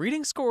reading.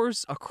 Reading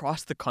scores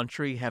across the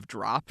country have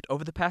dropped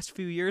over the past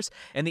few years,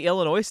 and the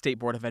Illinois State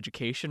Board of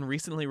Education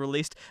recently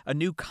released a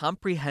new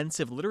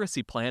comprehensive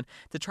literacy plan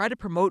to try to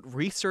promote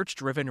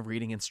research-driven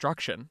reading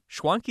instruction.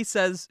 Schwanke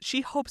says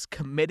she hopes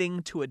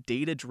committing to a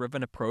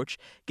data-driven approach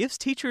gives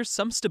teachers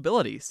some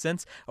stability,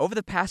 since over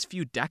the past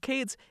few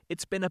decades,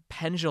 it's been a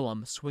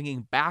pendulum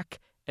swinging back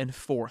and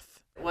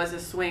forth. It was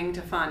a swing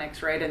to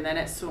phonics, right? And then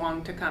it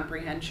swung to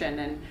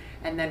comprehension,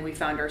 and then we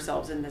found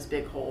ourselves in this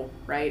big hole,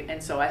 right?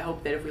 And so I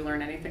hope that if we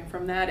learn anything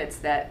from that, it's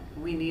that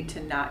we need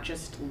to not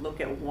just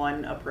look at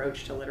one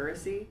approach to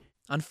literacy.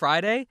 On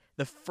Friday,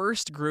 the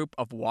first group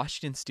of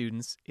Washington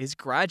students is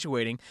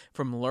graduating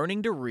from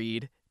learning to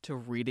read to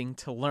reading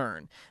to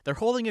learn. They're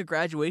holding a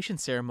graduation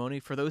ceremony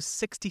for those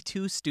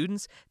 62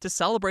 students to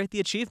celebrate the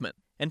achievement.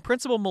 And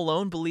Principal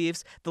Malone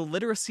believes the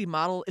literacy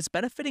model is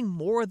benefiting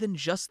more than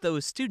just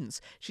those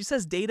students. She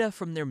says data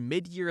from their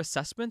mid-year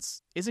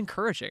assessments is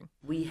encouraging.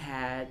 We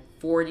had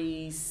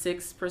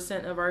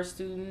 46% of our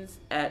students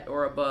at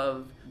or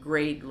above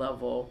grade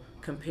level,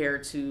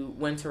 compared to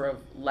winter of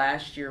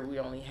last year, we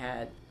only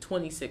had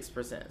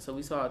 26%. So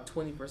we saw a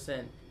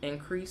 20%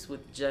 increase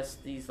with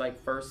just these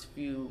first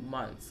few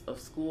months of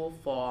school,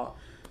 fall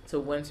to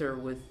winter,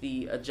 with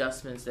the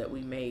adjustments that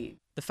we made.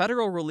 The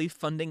federal relief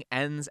funding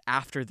ends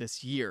after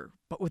this year,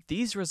 but with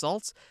these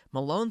results,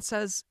 Malone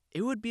says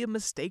it would be a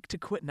mistake to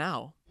quit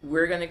now.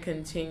 We're going to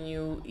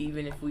continue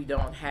even if we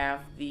don't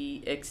have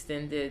the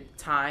extended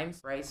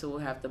times, right? So we'll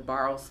have to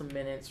borrow some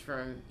minutes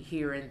from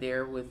here and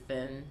there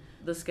within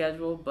the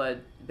schedule, but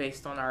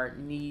based on our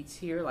needs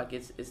here,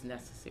 it's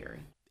necessary.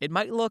 It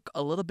might look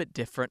a little bit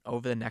different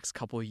over the next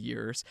couple of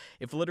years.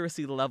 If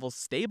literacy levels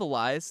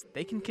stabilize,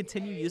 they can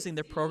continue using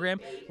their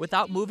program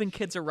without moving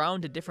kids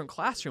around to different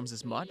classrooms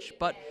as much,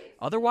 but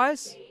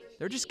otherwise,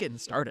 they're just getting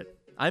started.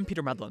 I'm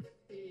Peter Medlin.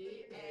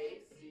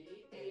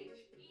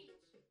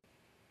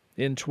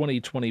 In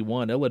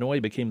 2021, Illinois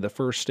became the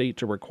first state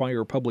to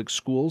require public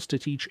schools to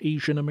teach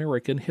Asian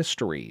American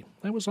history.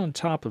 That was on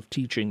top of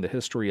teaching the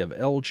history of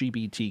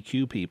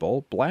LGBTQ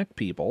people, black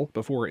people,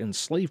 before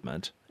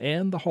enslavement,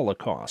 and the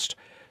Holocaust.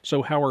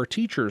 So how are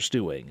teachers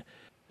doing?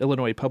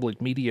 Illinois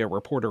public media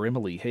reporter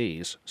Emily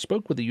Hayes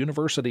spoke with the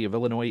University of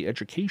Illinois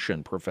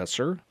education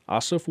professor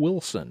Asif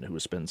Wilson, who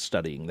has been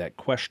studying that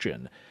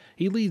question.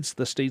 He leads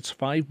the state's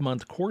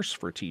 5-month course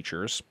for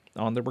teachers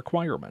on the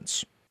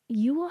requirements.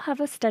 You will have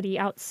a study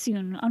out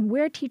soon on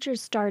where teachers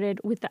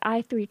started with the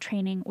I3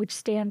 training, which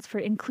stands for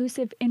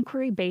Inclusive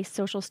Inquiry-Based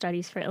Social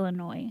Studies for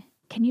Illinois.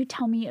 Can you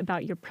tell me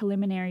about your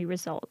preliminary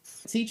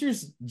results?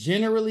 Teachers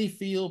generally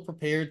feel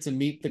prepared to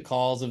meet the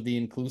calls of the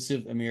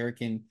Inclusive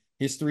American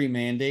History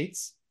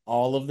mandates,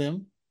 all of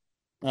them,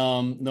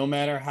 no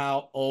matter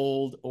how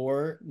old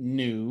or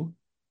new.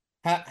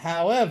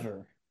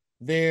 However,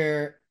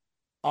 there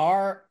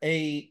are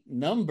a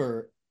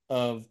number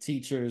of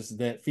teachers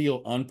that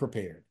feel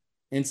unprepared.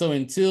 And so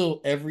until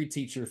every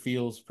teacher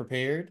feels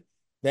prepared,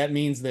 that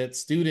means that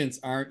students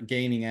aren't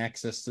gaining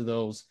access to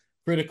those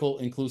critical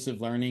inclusive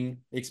learning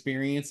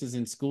experiences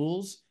in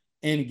schools.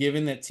 And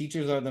given that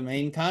teachers are the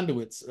main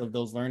conduits of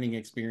those learning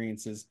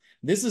experiences,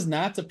 this is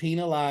not to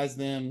penalize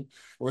them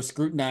or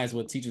scrutinize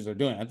what teachers are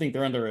doing. I think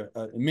they're under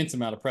an immense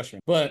amount of pressure,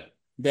 but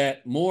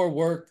that more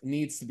work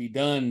needs to be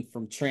done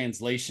from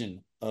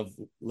translation of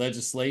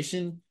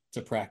legislation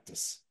to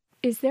practice.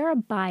 Is there a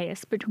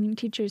bias between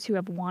teachers who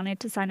have wanted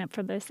to sign up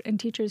for this and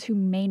teachers who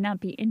may not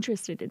be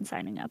interested in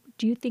signing up?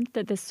 Do you think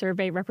that this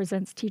survey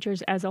represents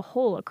teachers as a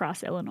whole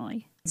across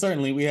Illinois?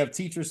 Certainly, we have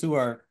teachers who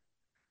are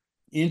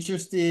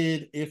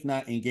interested, if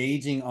not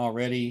engaging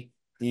already,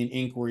 in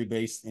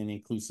inquiry-based and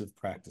inclusive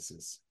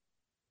practices.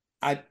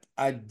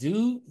 I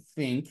do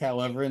think,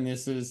 however, and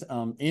this is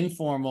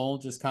informal,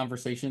 just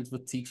conversations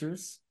with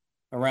teachers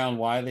around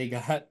why they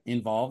got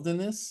involved in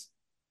this.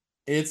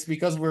 It's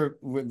because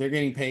they're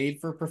getting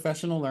paid for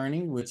professional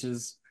learning, which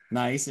is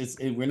nice.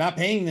 We're not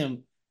paying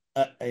them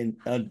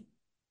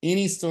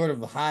any sort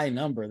of high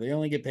number. They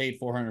only get paid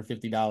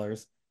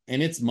 $450,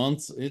 and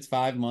it's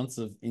 5 months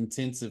of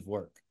intensive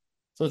work.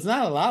 So it's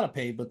not a lot of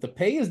pay, but the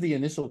pay is the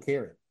initial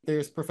carrot.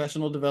 There's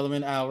professional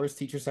development hours.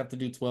 Teachers have to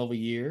do 12 a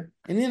year.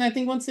 And then I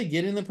think once they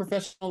get in the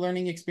professional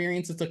learning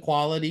experience, it's a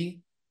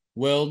quality,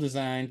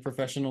 well-designed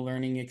professional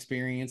learning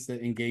experience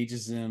that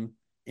engages them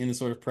in the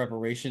sort of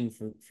preparation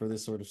for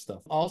this sort of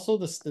stuff. Also,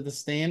 the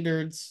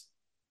standards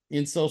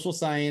in social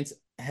science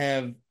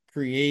have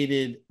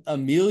created a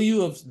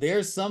milieu of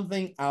there's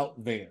something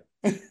out there.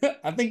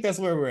 I think that's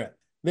where we're at.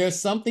 There's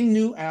something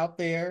new out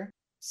there.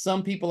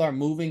 Some people are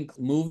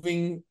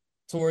moving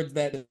towards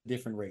that at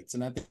different rates.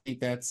 And I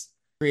think that's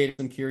created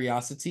some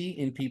curiosity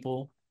in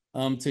people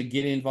to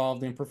get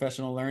involved in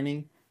professional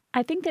learning.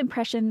 I think the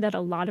impression that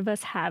a lot of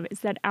us have is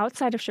that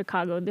outside of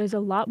Chicago, there's a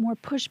lot more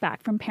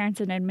pushback from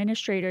parents and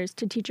administrators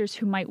to teachers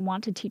who might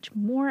want to teach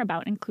more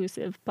about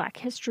inclusive Black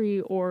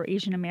history or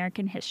Asian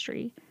American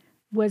history.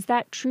 Was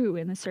that true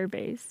in the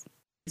surveys?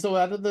 So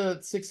out of the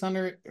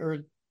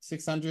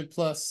 600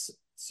 plus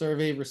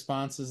survey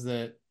responses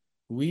that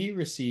we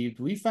received,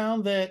 we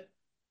found that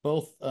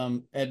both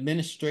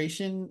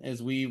administration,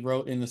 as we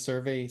wrote in the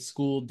survey,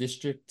 school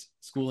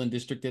and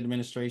district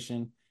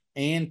administration,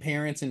 and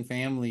parents and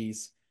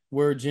families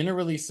were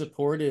generally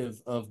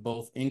supportive of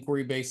both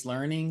inquiry-based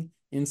learning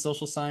in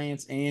social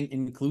science and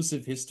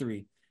inclusive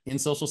history in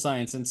social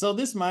science. And so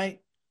this might,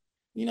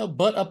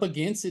 butt up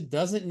against, it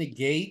doesn't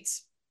negate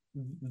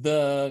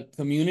the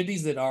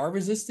communities that are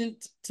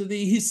resistant to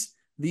these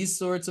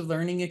sorts of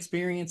learning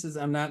experiences.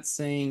 I'm not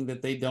saying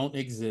that they don't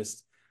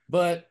exist,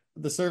 but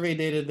the survey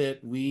data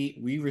that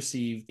we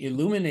received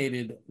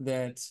illuminated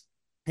that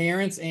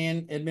parents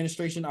and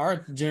administration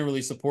are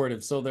generally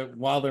supportive, so that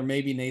while there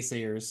may be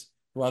naysayers,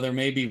 while there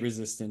may be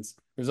resistance,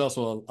 there's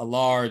also a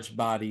large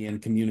body and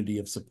community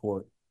of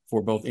support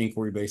for both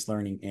inquiry-based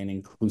learning and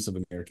inclusive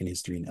American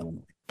history in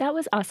Illinois. That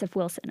was Asif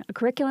Wilson, a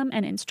curriculum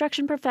and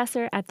instruction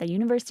professor at the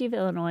University of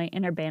Illinois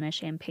in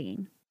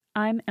Urbana-Champaign.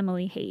 I'm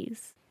Emily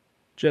Hayes.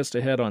 Just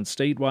ahead on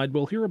Statewide,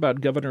 we'll hear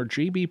about Governor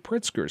J.B.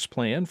 Pritzker's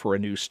plan for a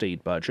new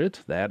state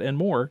budget. That and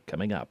more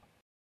coming up.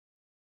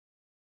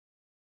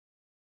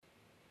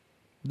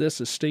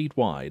 This is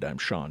Statewide. I'm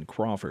Sean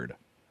Crawford.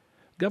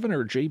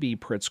 Governor J.B.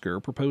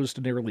 Pritzker proposed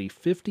a nearly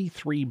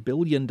 $53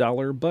 billion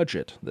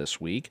budget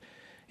this week.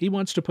 He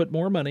wants to put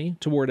more money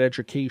toward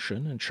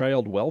education and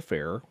child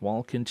welfare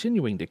while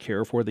continuing to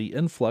care for the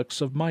influx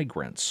of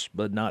migrants,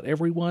 but not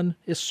everyone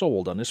is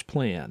sold on his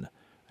plan.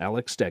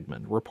 Alex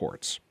Stegman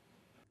reports.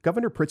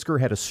 Governor Pritzker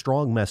had a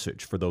strong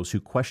message for those who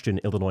question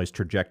Illinois'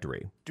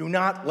 trajectory. Do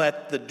not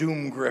let the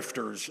doom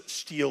grifters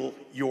steal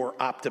your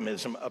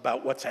optimism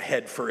about what's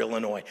ahead for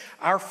Illinois.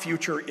 Our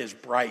future is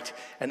bright,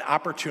 and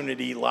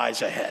opportunity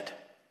lies ahead.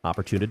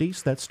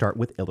 Opportunities that start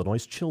with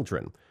Illinois'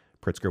 children.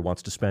 Pritzker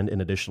wants to spend an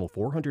additional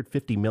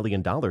 $450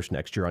 million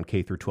next year on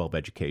K-12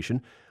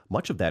 education.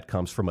 Much of that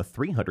comes from a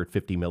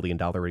 $350 million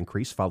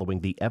increase following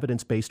the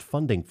evidence-based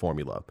funding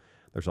formula.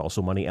 There's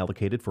also money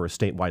allocated for a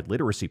statewide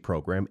literacy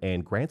program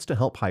and grants to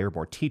help hire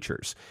more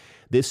teachers.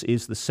 This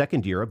is the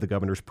second year of the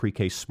governor's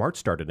pre-K Smart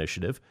Start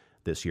initiative.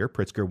 This year,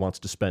 Pritzker wants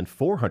to spend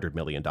 $400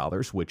 million,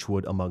 which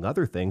would, among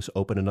other things,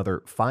 open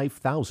another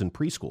 5,000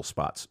 preschool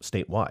spots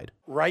statewide.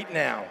 Right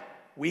now,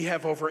 we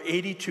have over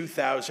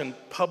 82,000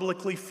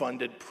 publicly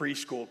funded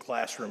preschool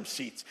classroom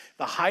seats,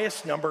 the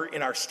highest number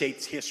in our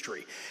state's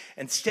history.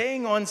 And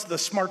staying on the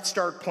Smart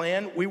Start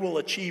plan, we will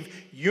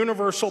achieve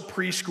universal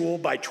preschool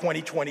by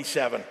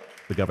 2027.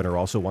 The governor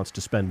also wants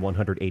to spend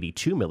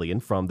 $182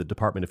 million from the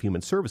Department of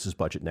Human Services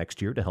budget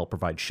next year to help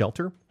provide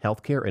shelter,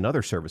 health care, and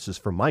other services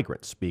for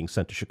migrants being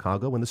sent to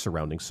Chicago and the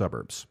surrounding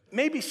suburbs.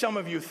 Maybe some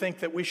of you think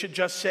that we should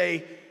just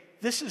say,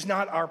 this is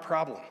not our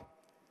problem,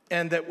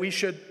 and that we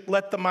should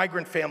let the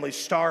migrant families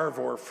starve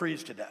or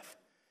freeze to death.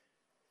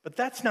 But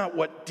that's not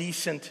what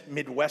decent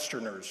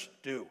Midwesterners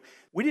do.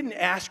 We didn't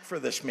ask for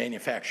this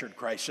manufactured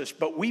crisis,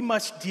 but we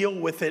must deal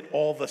with it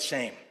all the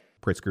same.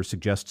 Pritzker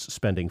suggests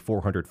spending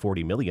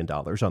 $440 million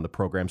on the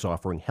programs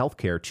offering health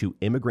care to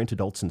immigrant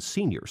adults and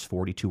seniors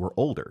 42 or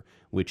older,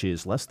 which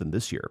is less than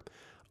this year.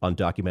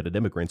 Undocumented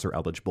immigrants are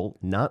eligible,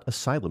 not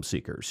asylum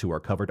seekers who are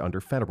covered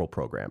under federal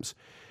programs.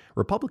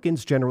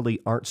 Republicans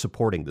generally aren't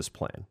supporting this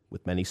plan,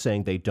 with many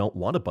saying they don't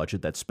want a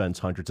budget that spends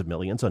hundreds of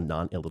millions on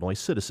non-Illinois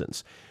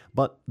citizens.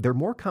 But they're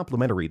more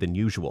complimentary than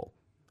usual.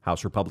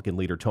 House Republican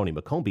leader Tony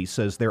McCombie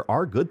says there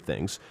are good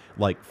things,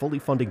 like fully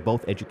funding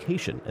both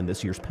education and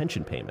this year's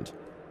pension payment.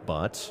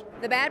 But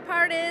the bad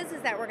part is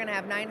that we're going to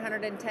have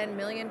 $910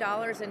 million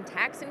in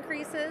tax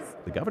increases.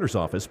 The governor's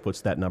office puts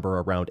that number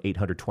around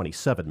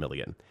 $827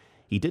 million.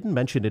 He didn't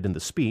mention it in the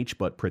speech,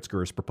 but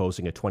Pritzker is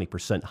proposing a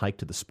 20% hike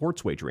to the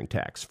sports wagering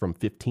tax from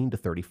 15% to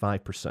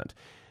 35%.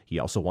 He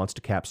also wants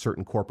to cap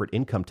certain corporate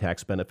income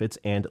tax benefits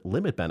and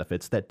limit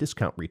benefits that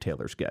discount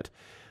retailers get.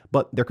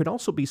 But there could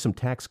also be some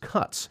tax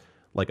cuts,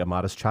 like a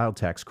modest child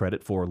tax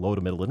credit for low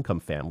to middle income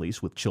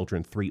families with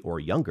children 3 or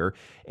younger,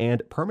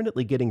 and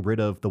permanently getting rid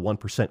of the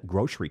 1%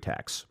 grocery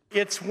tax.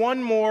 It's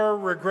one more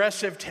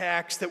regressive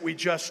tax that we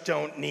just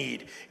don't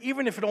need.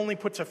 Even if it only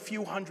puts a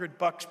few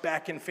 $100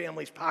 back in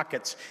families'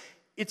 pockets,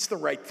 it's the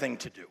right thing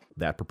to do.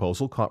 That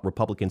proposal caught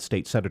Republican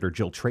State Senator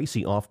Jill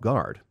Tracy off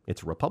guard.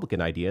 It's a Republican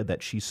idea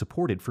that she's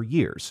supported for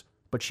years,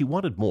 but she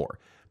wanted more.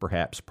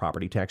 Perhaps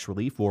property tax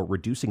relief or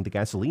reducing the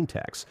gasoline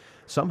tax.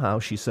 Somehow,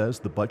 she says,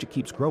 the budget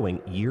keeps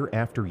growing year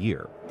after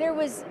year. There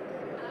was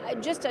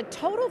just a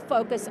total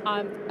focus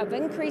of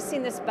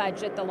increasing this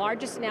budget, the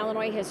largest in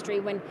Illinois history,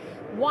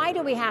 why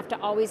do we have to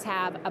always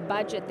have a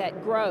budget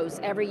that grows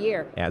every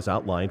year? As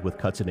outlined with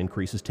cuts and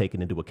increases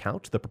taken into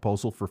account, the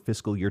proposal for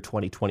fiscal year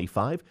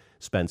 2025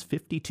 spends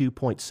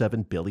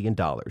 $52.7 billion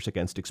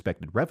against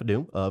expected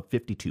revenue of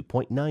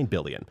 $52.9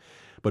 billion.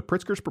 But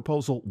Pritzker's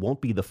proposal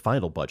won't be the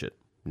final budget.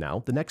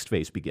 Now, the next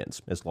phase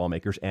begins as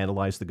lawmakers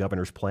analyze the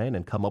governor's plan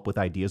and come up with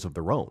ideas of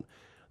their own.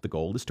 The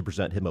goal is to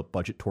present him a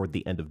budget toward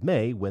the end of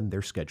May when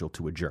they're scheduled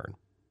to adjourn.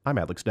 I'm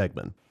Alex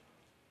Stegman.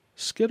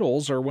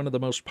 Skittles are one of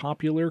the most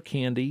popular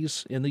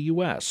candies in the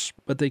U.S.,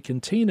 but they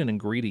contain an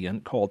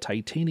ingredient called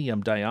titanium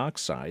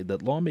dioxide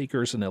that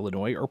lawmakers in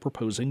Illinois are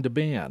proposing to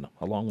ban,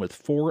 along with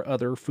 4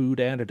 other food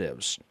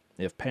additives.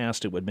 If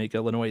passed, it would make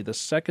Illinois the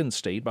second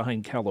state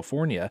behind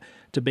California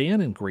to ban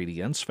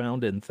ingredients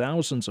found in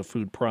thousands of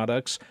food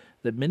products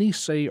that many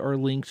say are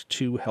linked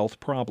to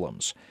health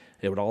problems.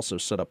 It would also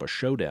set up a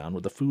showdown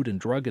with the Food and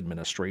Drug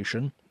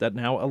Administration that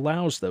now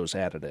allows those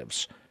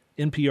additives.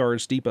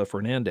 NPR's Deepa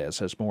Fernandez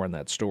has more on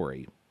that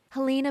story.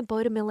 Helena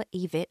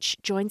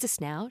Bodemiller-Evich joins us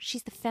now.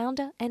 She's the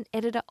founder and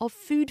editor of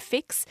Food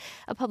Fix,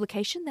 a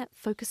publication that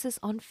focuses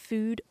on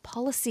food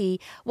policy.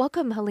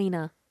 Welcome,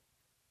 Helena.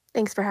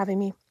 Thanks for having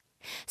me.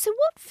 So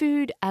what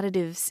food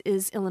additives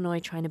is Illinois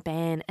trying to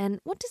ban,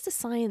 and what does the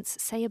science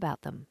say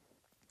about them?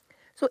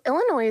 So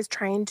Illinois is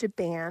trying to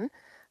ban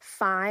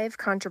 5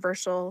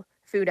 controversial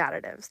food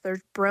additives.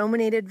 There's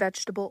brominated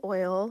vegetable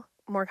oil,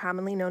 more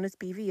commonly known as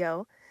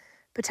BVO,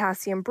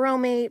 potassium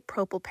bromate,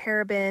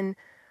 propylparaben,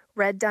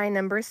 red dye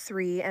number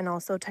 3, and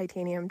also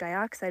titanium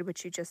dioxide,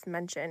 which you just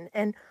mentioned.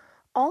 And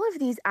all of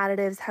these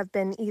additives have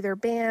been either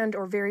banned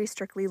or very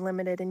strictly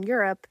limited in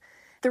Europe.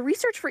 The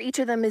research for each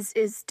of them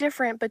is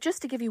different, but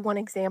just to give you one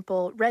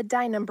example, red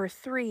dye number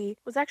 3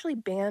 was actually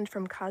banned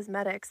from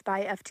cosmetics by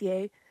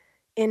FDA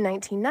in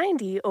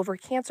 1990 over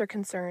cancer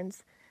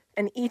concerns.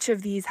 And each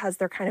of these has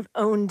their kind of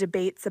own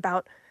debates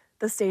about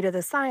the state of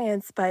the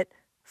science, but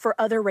for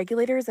other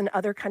regulators in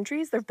other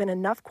countries, there have been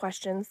enough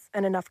questions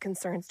and enough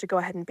concerns to go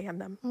ahead and ban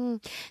them.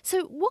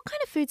 So what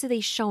kind of foods are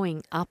these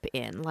showing up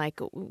in? Like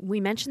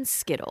we mentioned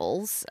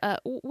Skittles.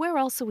 Where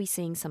else are we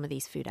seeing some of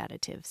these food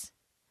additives?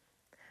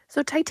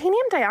 So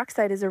titanium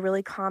dioxide is a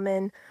really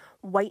common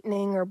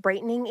whitening or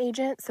brightening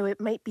agent. So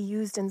it might be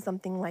used in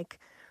something like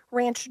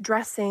ranch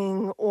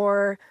dressing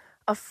or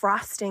a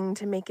frosting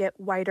to make it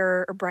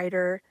whiter or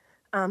brighter.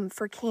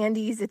 For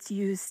candies, it's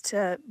used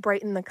to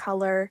brighten the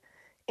color.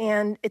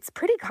 And it's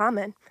pretty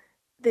common.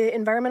 The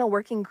Environmental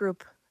Working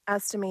Group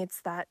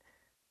estimates that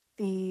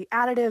the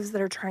additives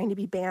that are trying to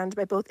be banned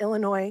by both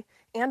Illinois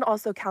and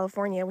also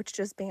California, which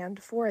just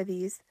banned 4 of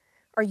these,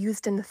 are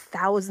used in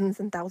thousands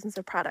and thousands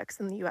of products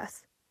in the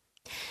U.S.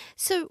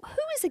 So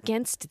who is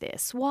against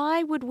this?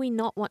 Why would we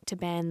not want to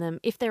ban them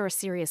if there are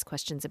serious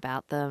questions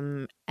about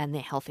them and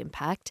their health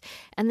impact,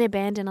 and they're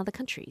banned in other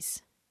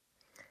countries?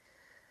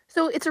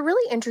 So it's a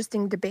really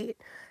interesting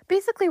debate.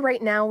 Basically,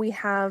 right now we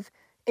have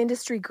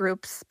industry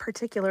groups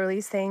particularly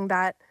saying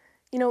that,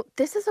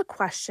 this is a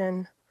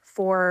question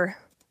for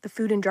the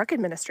Food and Drug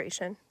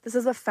Administration. This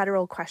is a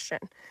federal question.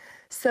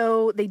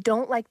 So they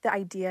don't like the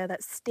idea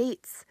that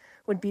states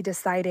would be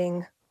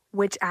deciding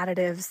which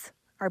additives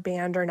are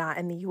banned or not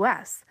in the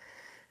U.S.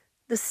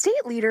 The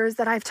state leaders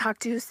that I've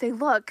talked to say,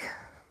 look,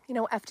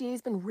 FDA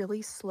has been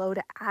really slow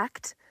to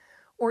act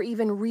or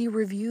even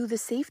re-review the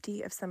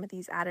safety of some of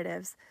these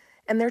additives.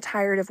 And they're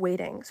tired of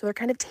waiting. So they're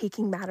kind of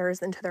taking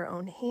matters into their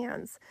own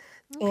hands.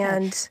 Okay.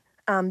 And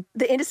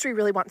the industry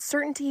really wants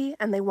certainty,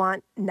 and they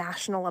want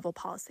national level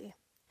policy.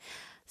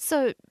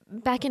 So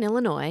back in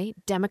Illinois,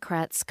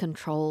 Democrats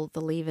control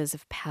the levers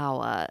of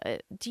power.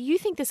 Do you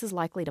think this is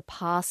likely to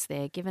pass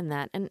there, given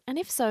that? And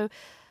if so,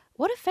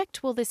 what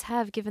effect will this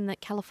have, given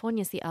that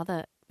California is the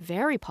other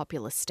very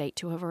populous state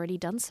to have already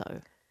done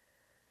so?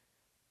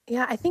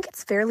 Yeah, I think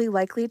it's fairly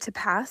likely to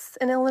pass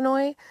in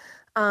Illinois.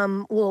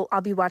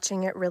 I'll be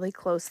watching it really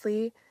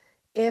closely.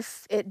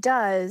 If it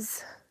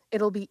does,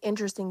 it'll be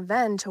interesting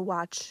then to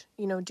watch,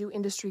 do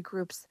industry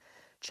groups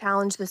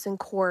challenge this in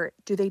court?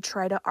 Do they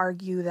try to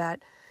argue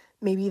that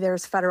maybe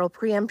there's federal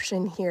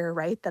preemption here,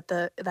 right?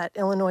 That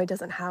Illinois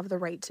doesn't have the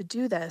right to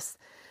do this.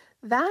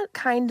 That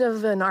kind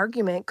of an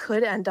argument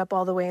could end up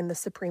all the way in the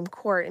Supreme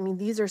Court. I mean,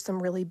 these are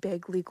some really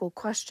big legal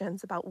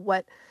questions about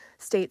what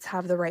states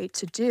have the right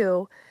to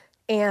do.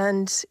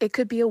 And it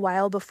could be a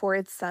while before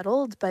it's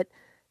settled, but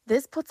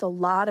this puts a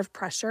lot of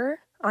pressure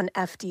on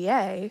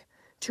FDA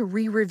to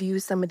re-review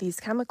some of these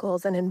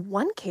chemicals. And in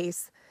one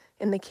case,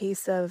 in the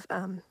case of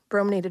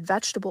brominated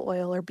vegetable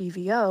oil, or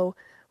BVO,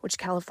 which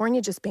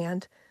California just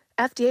banned,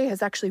 FDA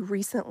has actually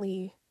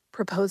recently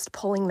proposed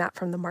pulling that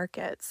from the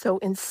market. So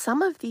in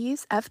some of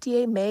these,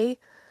 FDA may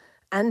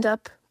end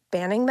up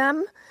banning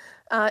them.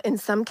 In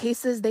some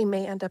cases, they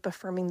may end up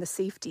affirming the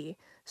safety.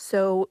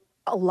 So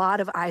a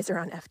lot of eyes are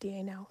on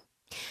FDA now.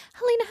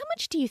 Helena, how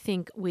much do you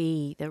think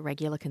we, the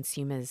regular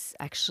consumers,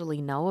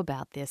 actually know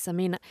about this? I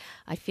mean,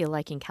 I feel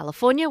like in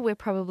California, we're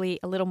probably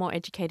a little more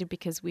educated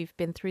because we've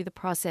been through the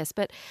process.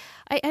 But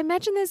I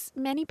imagine there's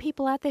many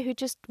people out there who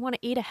just want to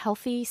eat a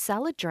healthy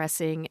salad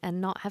dressing and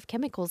not have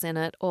chemicals in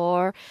it,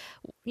 or,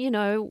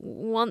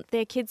 want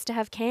their kids to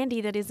have candy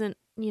that isn't,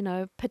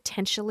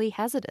 potentially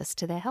hazardous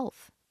to their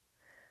health.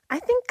 I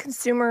think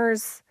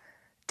consumers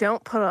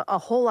don't put a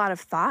whole lot of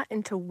thought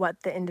into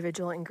what the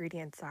individual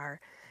ingredients are.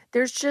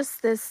 There's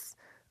just this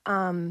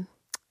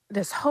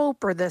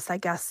hope, or this, I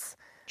guess,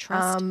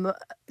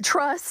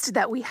 trust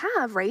that we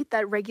have, right?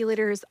 That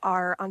regulators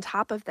are on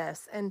top of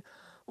this. And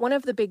one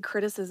of the big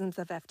criticisms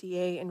of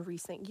FDA in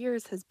recent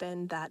years has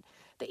been that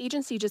the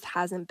agency just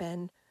hasn't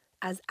been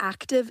as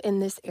active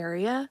in this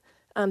area.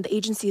 The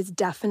agency is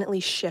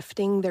definitely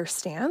shifting their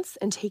stance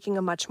and taking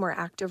a much more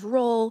active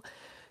role,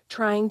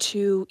 trying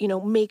to,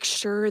 make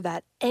sure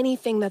that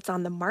anything that's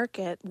on the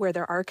market where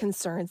there are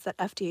concerns, that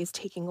FDA is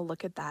taking a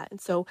look at that. And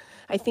so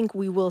I think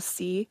we will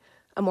see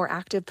a more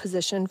active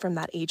position from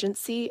that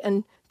agency.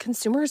 And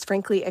consumers,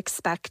 frankly,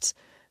 expect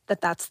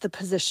that that's the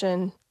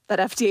position that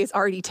FDA is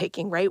already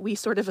taking, right? We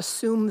sort of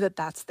assume that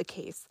that's the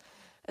case.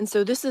 And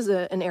so this is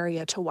an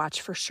area to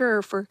watch for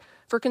sure for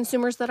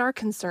consumers that are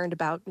concerned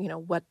about,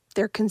 what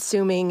they're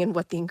consuming and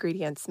what the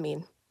ingredients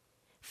mean.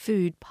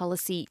 Food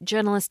policy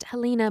journalist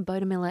Helena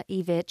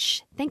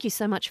Bodemiller-Evich, thank you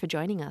so much for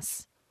joining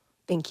us.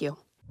 Thank you.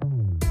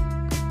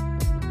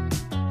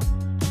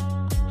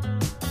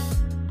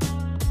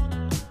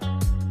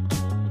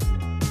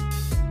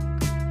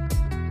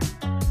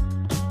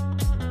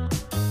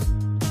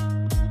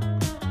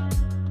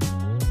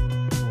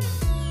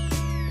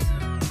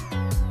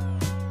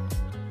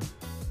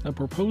 A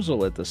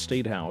proposal at the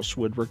State House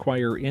would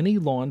require any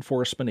law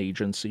enforcement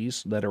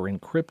agencies that are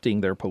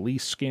encrypting their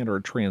police scanner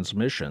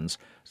transmissions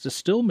to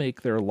still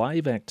make their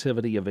live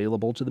activity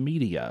available to the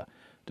media.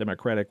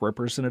 Democratic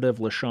Representative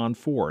LaShawn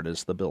Ford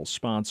is the bill's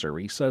sponsor.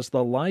 He says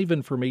the live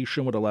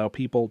information would allow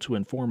people to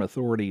inform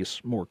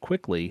authorities more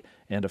quickly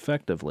and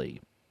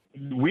effectively.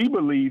 We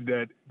believe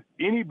that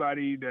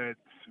anybody that's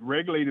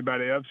regulated by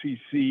the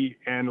FCC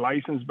and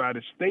licensed by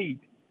the state,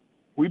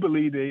 we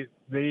believe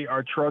they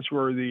are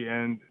trustworthy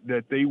and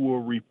that they will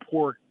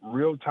report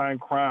real-time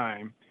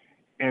crime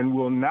and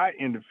will not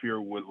interfere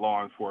with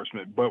law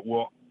enforcement, but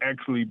will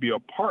actually be a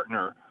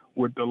partner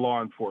with the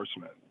law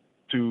enforcement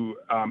to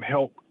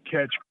help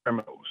catch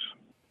criminals.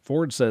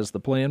 Ford says the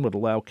plan would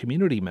allow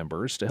community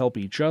members to help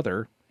each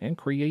other and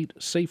create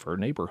safer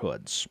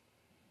neighborhoods.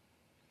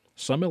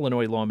 Some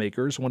Illinois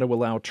lawmakers want to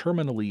allow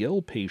terminally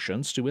ill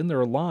patients to end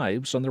their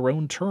lives on their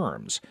own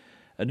terms.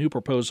 A new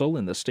proposal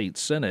in the state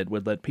Senate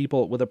would let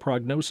people with a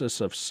prognosis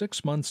of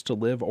 6 months to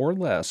live or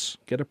less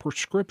get a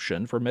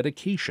prescription for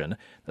medication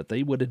that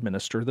they would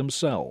administer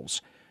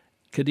themselves.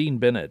 Kadeen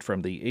Bennett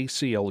from the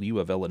ACLU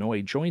of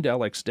Illinois joined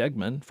Alex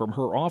Degman from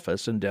her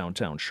office in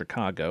downtown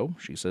Chicago.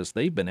 She says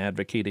they've been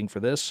advocating for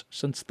this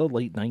since the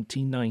late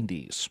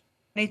 1990s.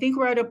 I think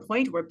we're at a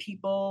point where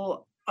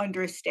people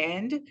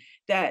understand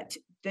that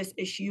this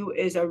issue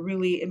is a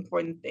really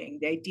important thing.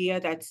 The idea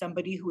that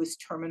somebody who is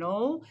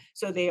terminal,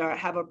 so they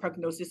have a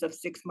prognosis of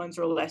 6 months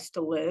or less to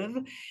live,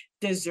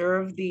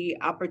 deserve the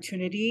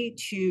opportunity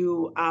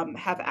to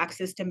have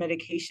access to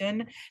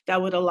medication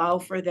that would allow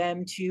for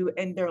them to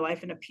end their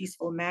life in a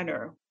peaceful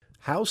manner.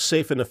 How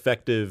safe and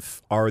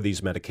effective are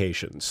these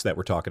medications that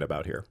we're talking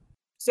about here?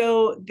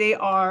 So they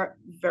are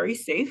very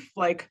safe,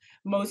 like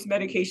most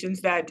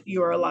medications that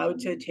you're allowed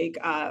to take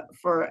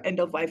for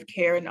end-of-life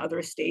care in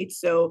other states.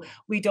 So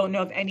we don't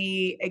know of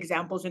any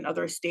examples in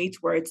other states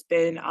where it's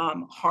been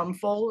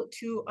harmful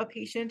to a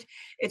patient.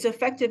 It's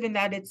effective in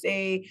that it's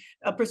a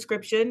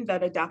prescription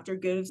that a doctor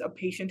gives a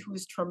patient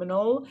who's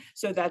terminal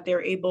so that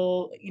they're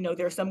able,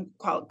 there's some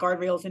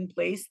guardrails in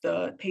place.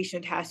 The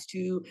patient has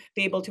to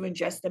be able to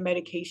ingest the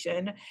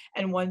medication.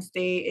 And once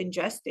they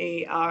ingest,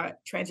 they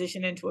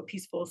transition into a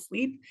peaceful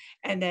sleep.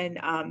 And then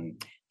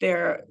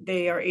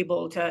they are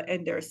able to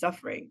end their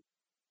suffering.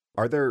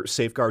 Are there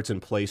safeguards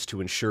in place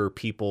to ensure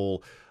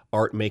people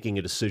aren't making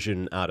a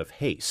decision out of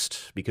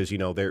haste? Because,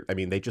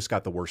 they just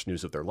got the worst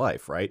news of their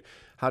life, right?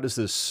 How does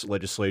this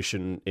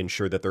legislation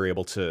ensure that they're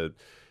able to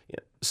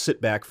sit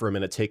back for a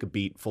minute, take a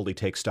beat, fully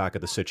take stock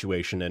of the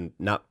situation, and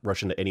not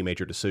rush into any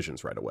major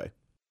decisions right away?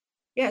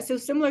 Yeah, so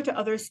similar to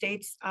other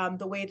states,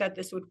 the way that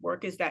this would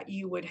work is that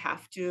you would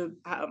have to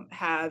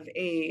have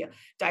a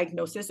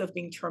diagnosis of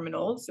being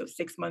terminal, so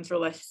 6 months or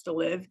less to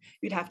live.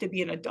 You'd have to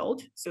be an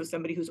adult, so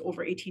somebody who's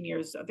over 18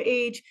 years of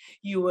age.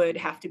 You would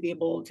have to be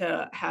able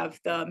to have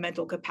the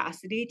mental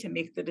capacity to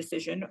make the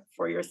decision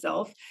for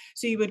yourself.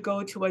 So you would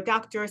go to a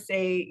doctor,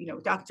 say,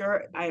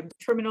 doctor, I'm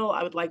terminal.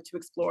 I would like to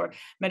explore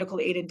medical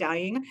aid in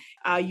dying.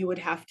 You would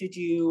have to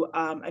do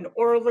an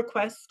oral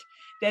request.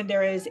 Then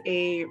there is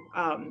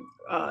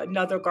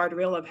another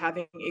guardrail of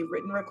having a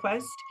written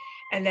request.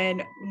 And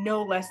then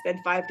no less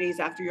than 5 days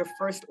after your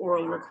first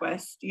oral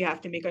request, you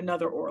have to make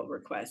another oral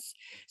request.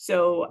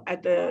 So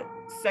at the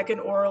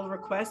second oral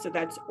request, so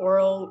that's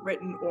oral,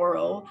 written,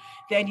 oral,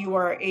 then you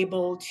are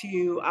able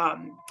to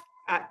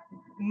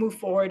move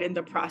forward in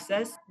the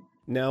process.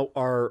 Now,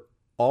 are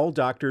all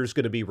doctors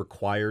going to be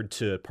required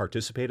to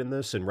participate in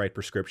this and write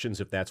prescriptions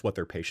if that's what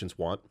their patients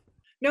want?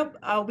 Nope.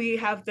 We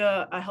have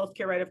the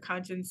healthcare right of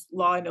conscience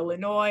law in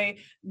Illinois.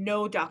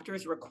 No doctor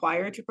is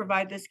required to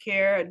provide this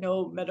care.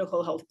 No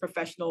medical health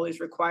professional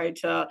is required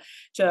to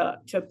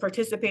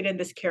participate in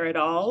this care at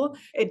all.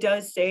 It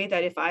does say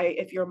that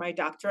if you're my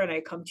doctor and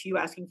I come to you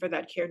asking for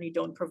that care and you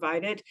don't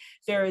provide it,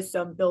 there is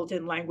some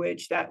built-in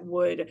language that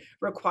would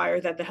require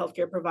that the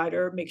healthcare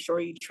provider make sure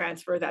you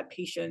transfer that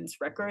patient's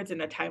records in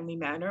a timely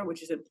manner,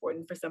 which is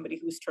important for somebody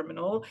who's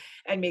terminal,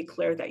 and make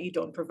clear that you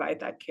don't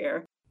provide that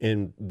care.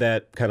 And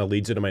that kind of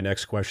leads into my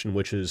next question,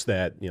 which is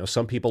that,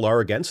 some people are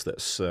against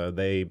this.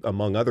 They,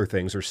 among other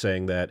things, are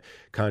saying that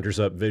conjures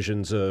up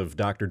visions of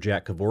Dr.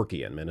 Jack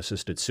Kevorkian and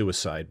assisted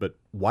suicide. But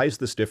why is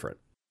this different?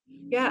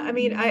 Yeah,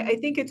 I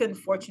think it's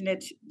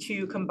unfortunate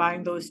to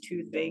combine those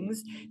two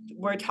things.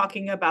 We're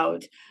talking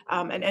about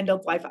an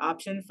end-of-life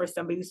option for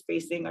somebody who's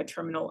facing a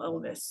terminal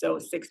illness, so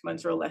 6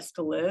 months or less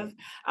to live.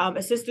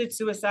 Assisted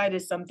suicide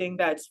is something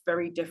that's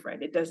very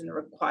different. It doesn't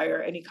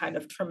require any kind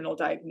of terminal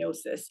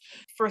diagnosis.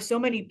 For so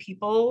many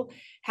people,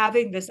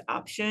 having this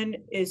option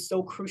is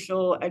so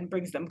crucial and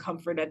brings them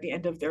comfort at the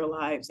end of their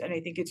lives, and I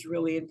think it's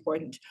really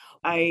important.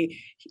 I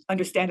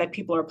understand that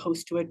people are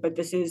opposed to it, but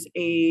this is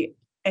a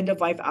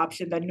end-of-life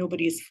option that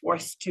nobody is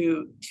forced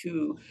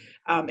to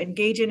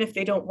engage in if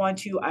they don't want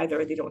to.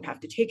 Either they don't have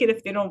to take it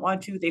if they don't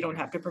want to, they don't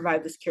have to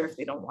provide this care if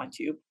they don't want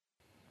to.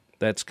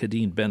 That's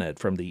Kadeen Bennett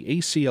from the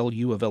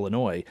ACLU of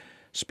Illinois,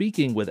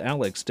 speaking with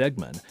Alex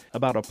Degman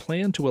about a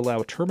plan to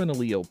allow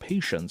terminally ill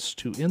patients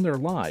to end their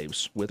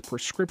lives with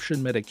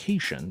prescription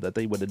medication that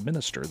they would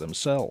administer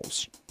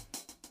themselves.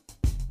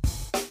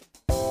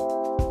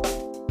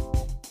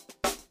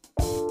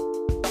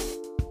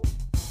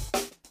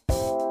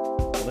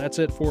 That's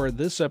it for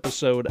this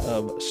episode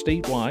of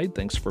Statewide.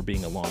 Thanks for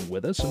being along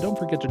with us, and don't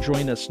forget to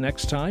join us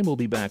next time. We'll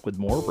be back with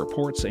more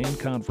reports and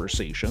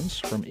conversations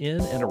from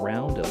in and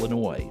around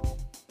Illinois.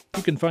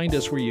 You can find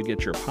us where you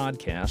get your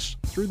podcasts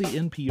through the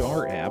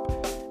NPR app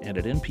and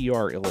at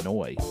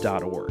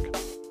nprillinois.org.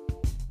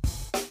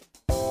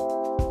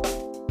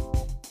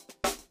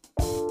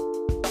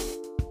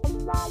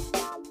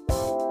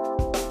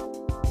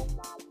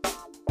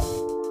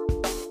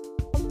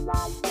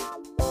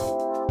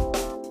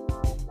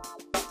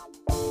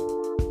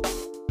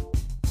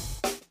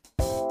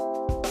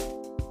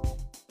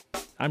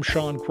 I'm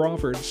Sean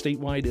Crawford.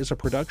 Statewide is a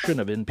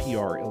production of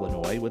NPR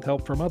Illinois with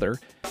help from other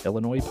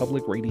Illinois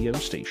public radio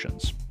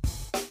stations.